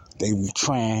ebook they were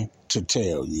trying to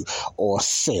tell you or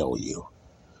sell you.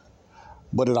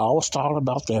 But it all started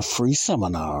about their free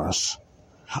seminars.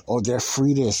 Or they're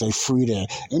free this, they're free that.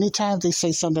 Anytime they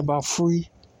say something about free,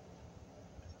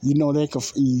 you know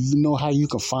how you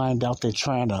can find out they're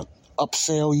trying to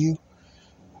upsell you.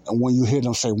 And when you hear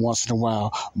them say once in a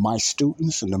while, my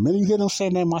students, and the minute you hear them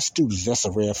saying they're my students, that's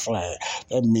a red flag.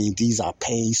 That means these are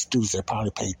paid students. They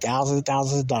probably paid thousands and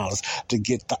thousands of dollars to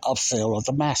get the upsell of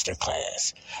the master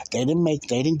class. They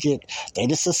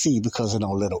didn't succeed because of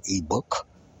no little ebook.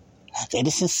 They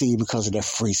didn't succeed because of their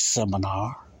free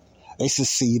seminar. They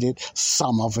succeeded,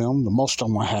 some of them, most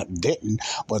of them didn't,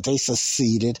 but they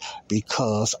succeeded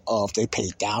because they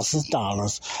paid thousands of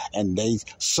dollars and they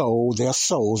sold their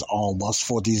souls almost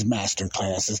for these master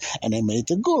classes and they made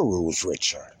the gurus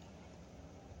richer.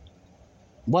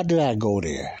 Why did I go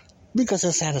there? Because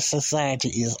that's how the society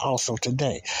is also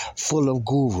today, full of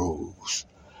gurus,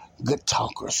 good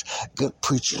talkers, good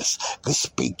preachers, good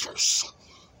speakers.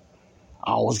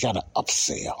 I always got to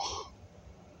upsell.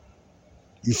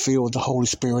 You filled with the Holy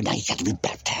Spirit. Now you got to be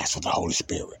baptized with the Holy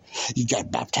Spirit. You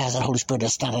got baptized with the Holy Spirit.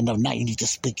 That's not enough. Now you need to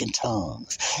speak in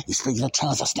tongues. You speak in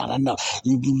tongues. That's not enough.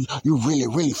 You really,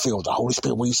 really feel the Holy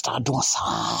Spirit when you start doing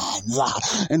signs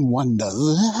and wonders.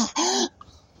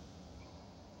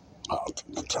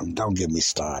 Don't get me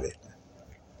started.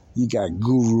 You got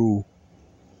guru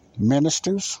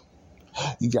ministers.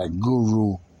 You got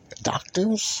guru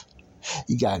doctors.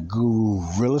 You got guru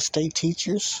real estate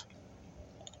teachers.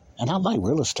 And I like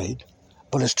real estate.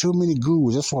 But it's too many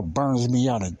gurus. That's what burns me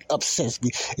out and upsets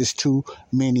me. It's too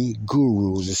many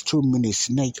gurus. It's too many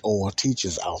snake oil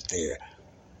teachers out there.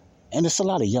 And it's a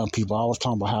lot of young people. I was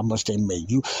talking about how much they make.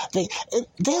 They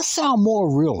sound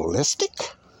more realistic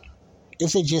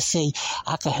if they just say,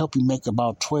 I can help you make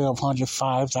about $1,200,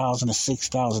 $5,000, or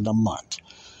 $6,000 a month.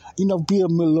 Be a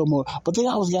little more. But they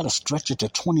always got to stretch it to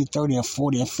 $20,000, $30,000, and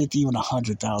 $40,000, and $50,000, even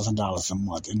 $100,000 a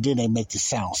month. And then they make it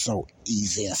sound so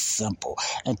easy and simple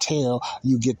until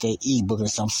you get their ebook and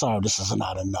say, I'm sorry, this is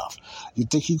not enough. You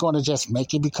think you're going to just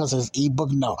make it because it's ebook?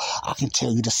 No. I can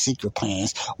tell you the secret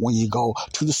plans when you go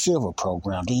to the silver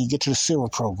program. Then you get to the silver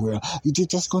program. You think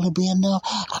that's going to be enough?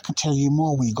 I can tell you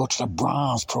more when you go to the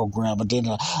bronze program, and then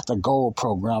the gold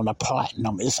program, the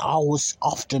platinum. It's always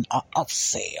often an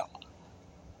upsell.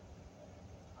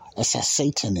 That's how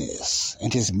Satan is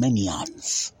and his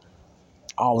minions.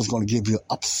 Always going to give you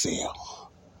an upsell.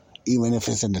 Even if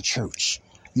it's in the church.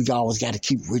 You always got to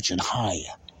keep reaching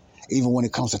higher. Even when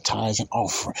it comes to tithes and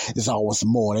offering, it's always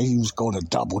more. They used to go to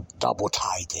double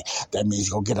tithing. That means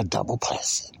you're going to get a double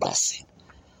blessing.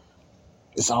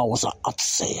 It's always an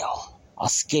upsell. A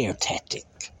scare tactic.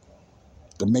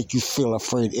 To make you feel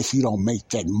afraid if you don't make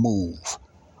that move.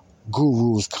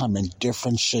 Gurus come in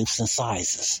different shapes and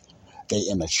sizes. They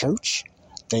in the church,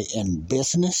 they in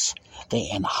business, they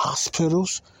in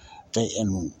hospitals, they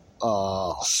in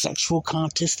sexual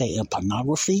contests, they in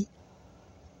pornography.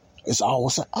 It's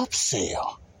always an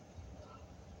upsell.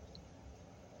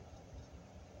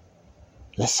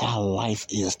 That's how life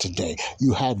is today.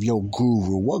 You have your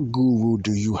guru. What guru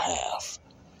do you have?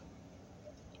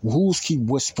 Who's keep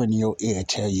whispering in your ear,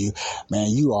 tell you, man,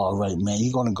 you all right, man.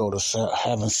 You're going to go to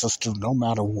heaven, sister, no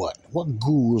matter what. What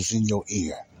guru's in your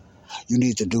ear? You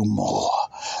need to do more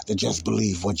than just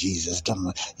believe what Jesus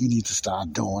done. You need to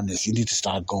start doing this. You need to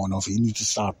start going over. You need to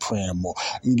start praying more.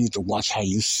 You need to watch how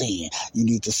you sing. You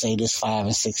need to say this 5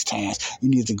 and 6 times. You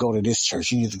need to go to this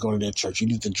church. You need to go to that church. You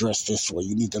need to dress this way.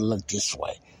 You need to look this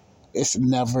way. It's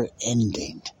never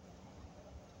ending.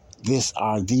 These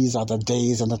are the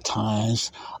days and the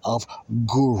times of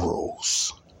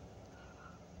gurus.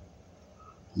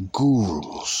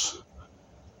 Gurus.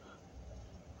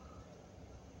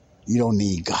 You don't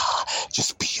need God.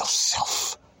 Just be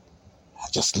yourself.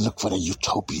 Just look for the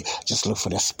utopia. Just look for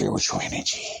that spiritual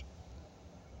energy.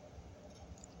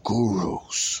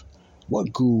 Gurus.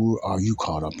 What guru are you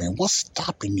caught up in? What's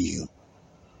stopping you?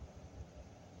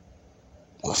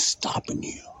 What's stopping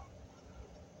you?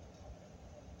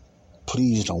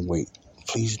 Please don't wait.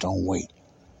 Please don't wait.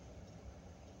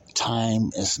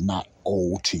 Time is not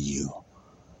owed to you.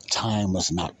 Time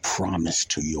is not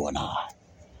promised to you and I.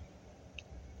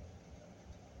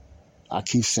 I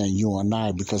keep saying you and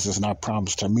I because it's not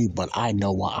promised to me, but I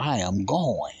know where I am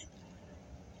going.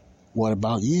 What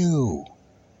about you?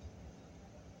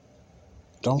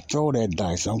 Don't throw that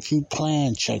dice. Don't keep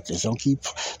playing checkers. Don't keep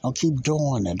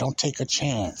doing that. Don't take a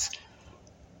chance.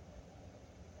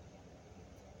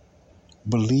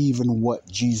 Believe in what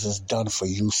Jesus done for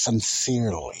you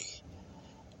sincerely.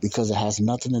 Because it has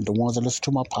nothing to do, the ones that listen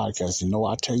to my podcast,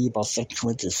 I tell you about 2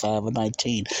 Corinthians 5 and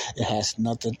 19. It has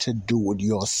nothing to do with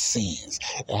your sins.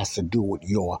 It has to do with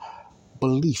your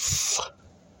belief.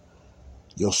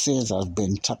 Your sins have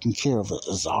been taken care of.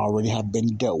 It's already have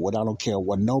been dealt with. I don't care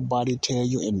what nobody tell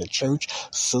you in the church,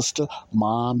 sister,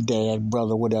 mom, dad,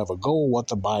 brother, whatever. Go with what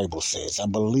the Bible says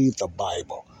and believe the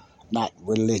Bible, not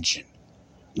religion,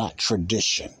 not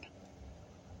tradition.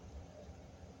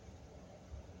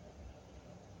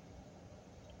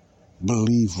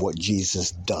 Believe what Jesus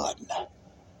done.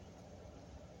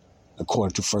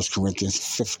 According to 1 Corinthians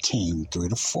 15,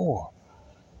 3-4.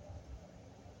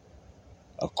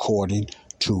 According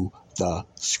to the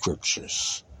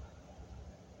scriptures.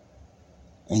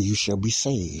 And you shall be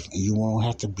saved. And you won't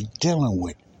have to be dealing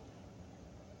with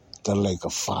the lake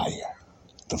of fire.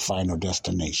 The final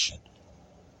destination.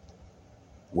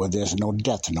 Where there's no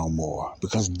death no more.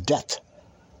 Because death,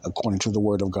 according to the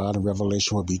word of God in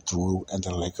Revelation, will be through in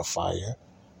the lake of fire.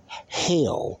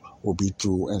 Hell will be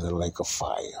through in the lake of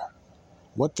fire.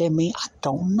 What that mean? I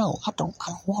don't know. I don't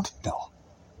want to know.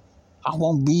 I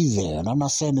won't be there. And I'm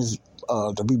not saying this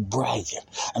to be bragging.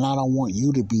 And I don't want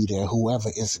you to be there, whoever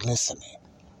is listening.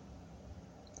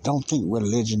 Don't think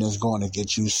religion is going to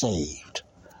get you saved.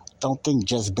 Don't think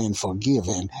just being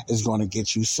forgiven is going to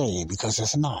get you saved, because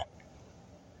it's not.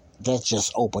 That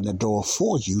just opened the door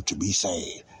for you to be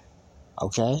saved.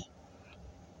 Okay?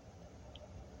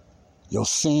 Your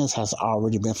sins has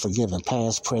already been forgiven,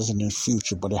 past, present, and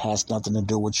future, but it has nothing to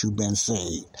do with you being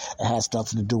saved. It has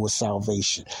nothing to do with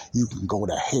salvation. You can go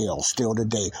to hell still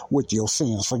today with your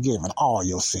sins forgiven, all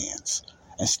your sins,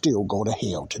 and still go to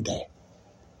hell today.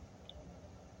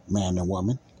 man and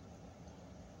woman,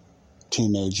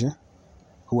 teenager,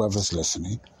 whoever's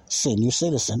listening, senior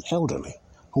citizen, elderly,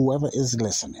 whoever is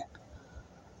listening.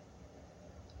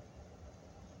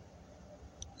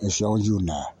 It's on you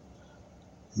now.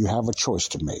 You have a choice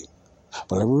to make.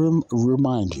 But let me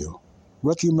remind you,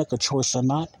 whether you make a choice or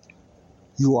not,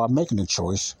 you are making a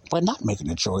choice by not making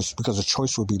a choice, because a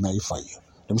choice will be made for you.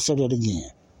 Let me say that again.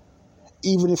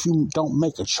 Even if you don't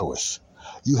make a choice,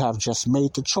 you have just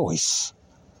made the choice.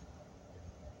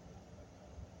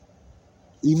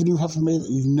 Even if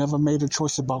you've never made a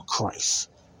choice about Christ,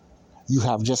 you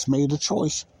have just made a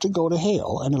choice to go to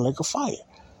hell and the lake of fire,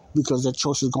 because that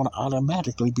choice is going to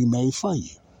automatically be made for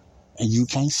you, and you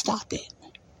can't stop it.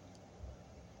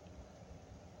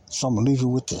 So I'm going to leave you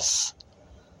with this.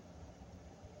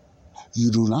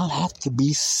 You do not have to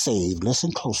be saved,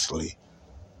 listen closely,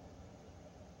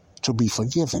 to be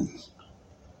forgiven.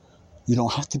 You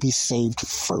don't have to be saved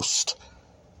first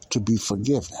to be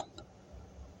forgiven.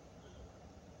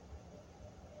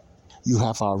 You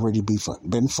have already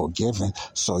been forgiven,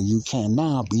 so you can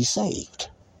now be saved.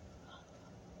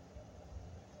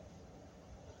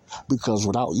 Because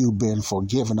without you being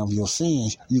forgiven of your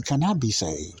sins, you cannot be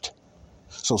saved.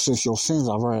 So since your sins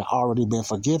have already been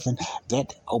forgiven,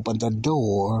 that opened the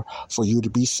door for you to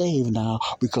be saved now,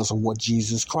 because of what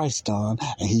Jesus Christ done.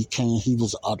 And he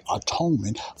was an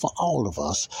atonement for all of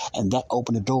us. And that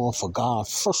opened the door for God,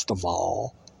 first of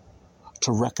all,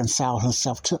 to reconcile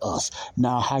himself to us.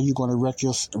 Now, how you going to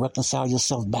reconcile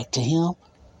yourself back to him?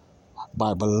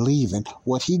 By believing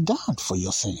what he done for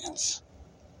your sins.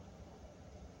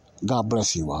 God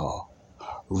bless you all.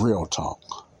 Real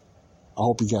talk. I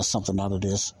hope you got something out of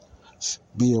this.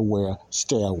 Be aware,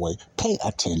 stay away, pay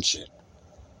attention.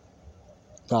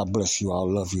 God bless you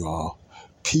all, love you all.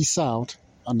 Peace out,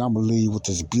 and I'm going to leave with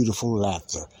this beautiful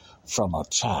laughter from a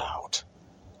child.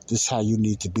 This is how you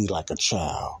need to be, like a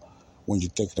child when you're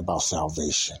thinking about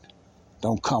salvation.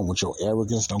 Don't come with your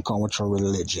arrogance, don't come with your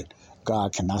religion.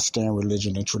 God cannot stand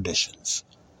religion and traditions.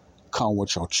 Come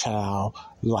with your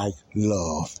childlike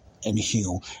love and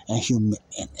your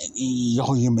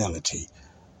humility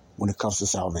when it comes to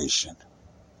salvation.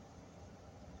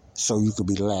 So you could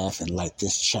be laughing like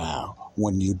this child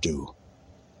when you do.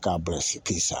 God bless you.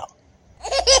 Peace out.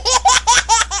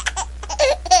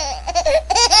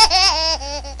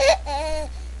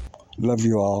 Love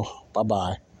you all.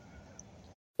 Bye-bye.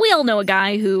 We all know a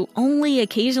guy who only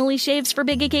occasionally shaves for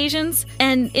big occasions,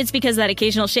 and it's because that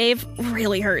occasional shave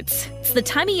really hurts. It's the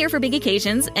time of year for big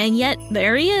occasions, and yet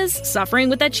there he is, suffering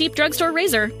with that cheap drugstore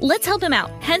razor. Let's help him out.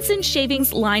 Henson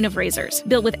Shaving's line of razors,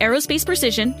 built with aerospace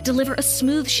precision, deliver a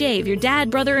smooth shave your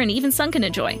dad, brother, and even son can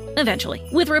enjoy, eventually.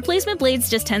 With replacement blades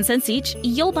just 10 cents each,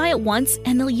 you'll buy it once,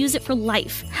 and they'll use it for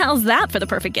life. How's that for the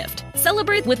perfect gift?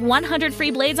 Celebrate with 100 free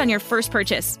blades on your first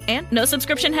purchase, and no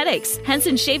subscription headaches.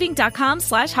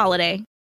 HensonShaving.com/holiday.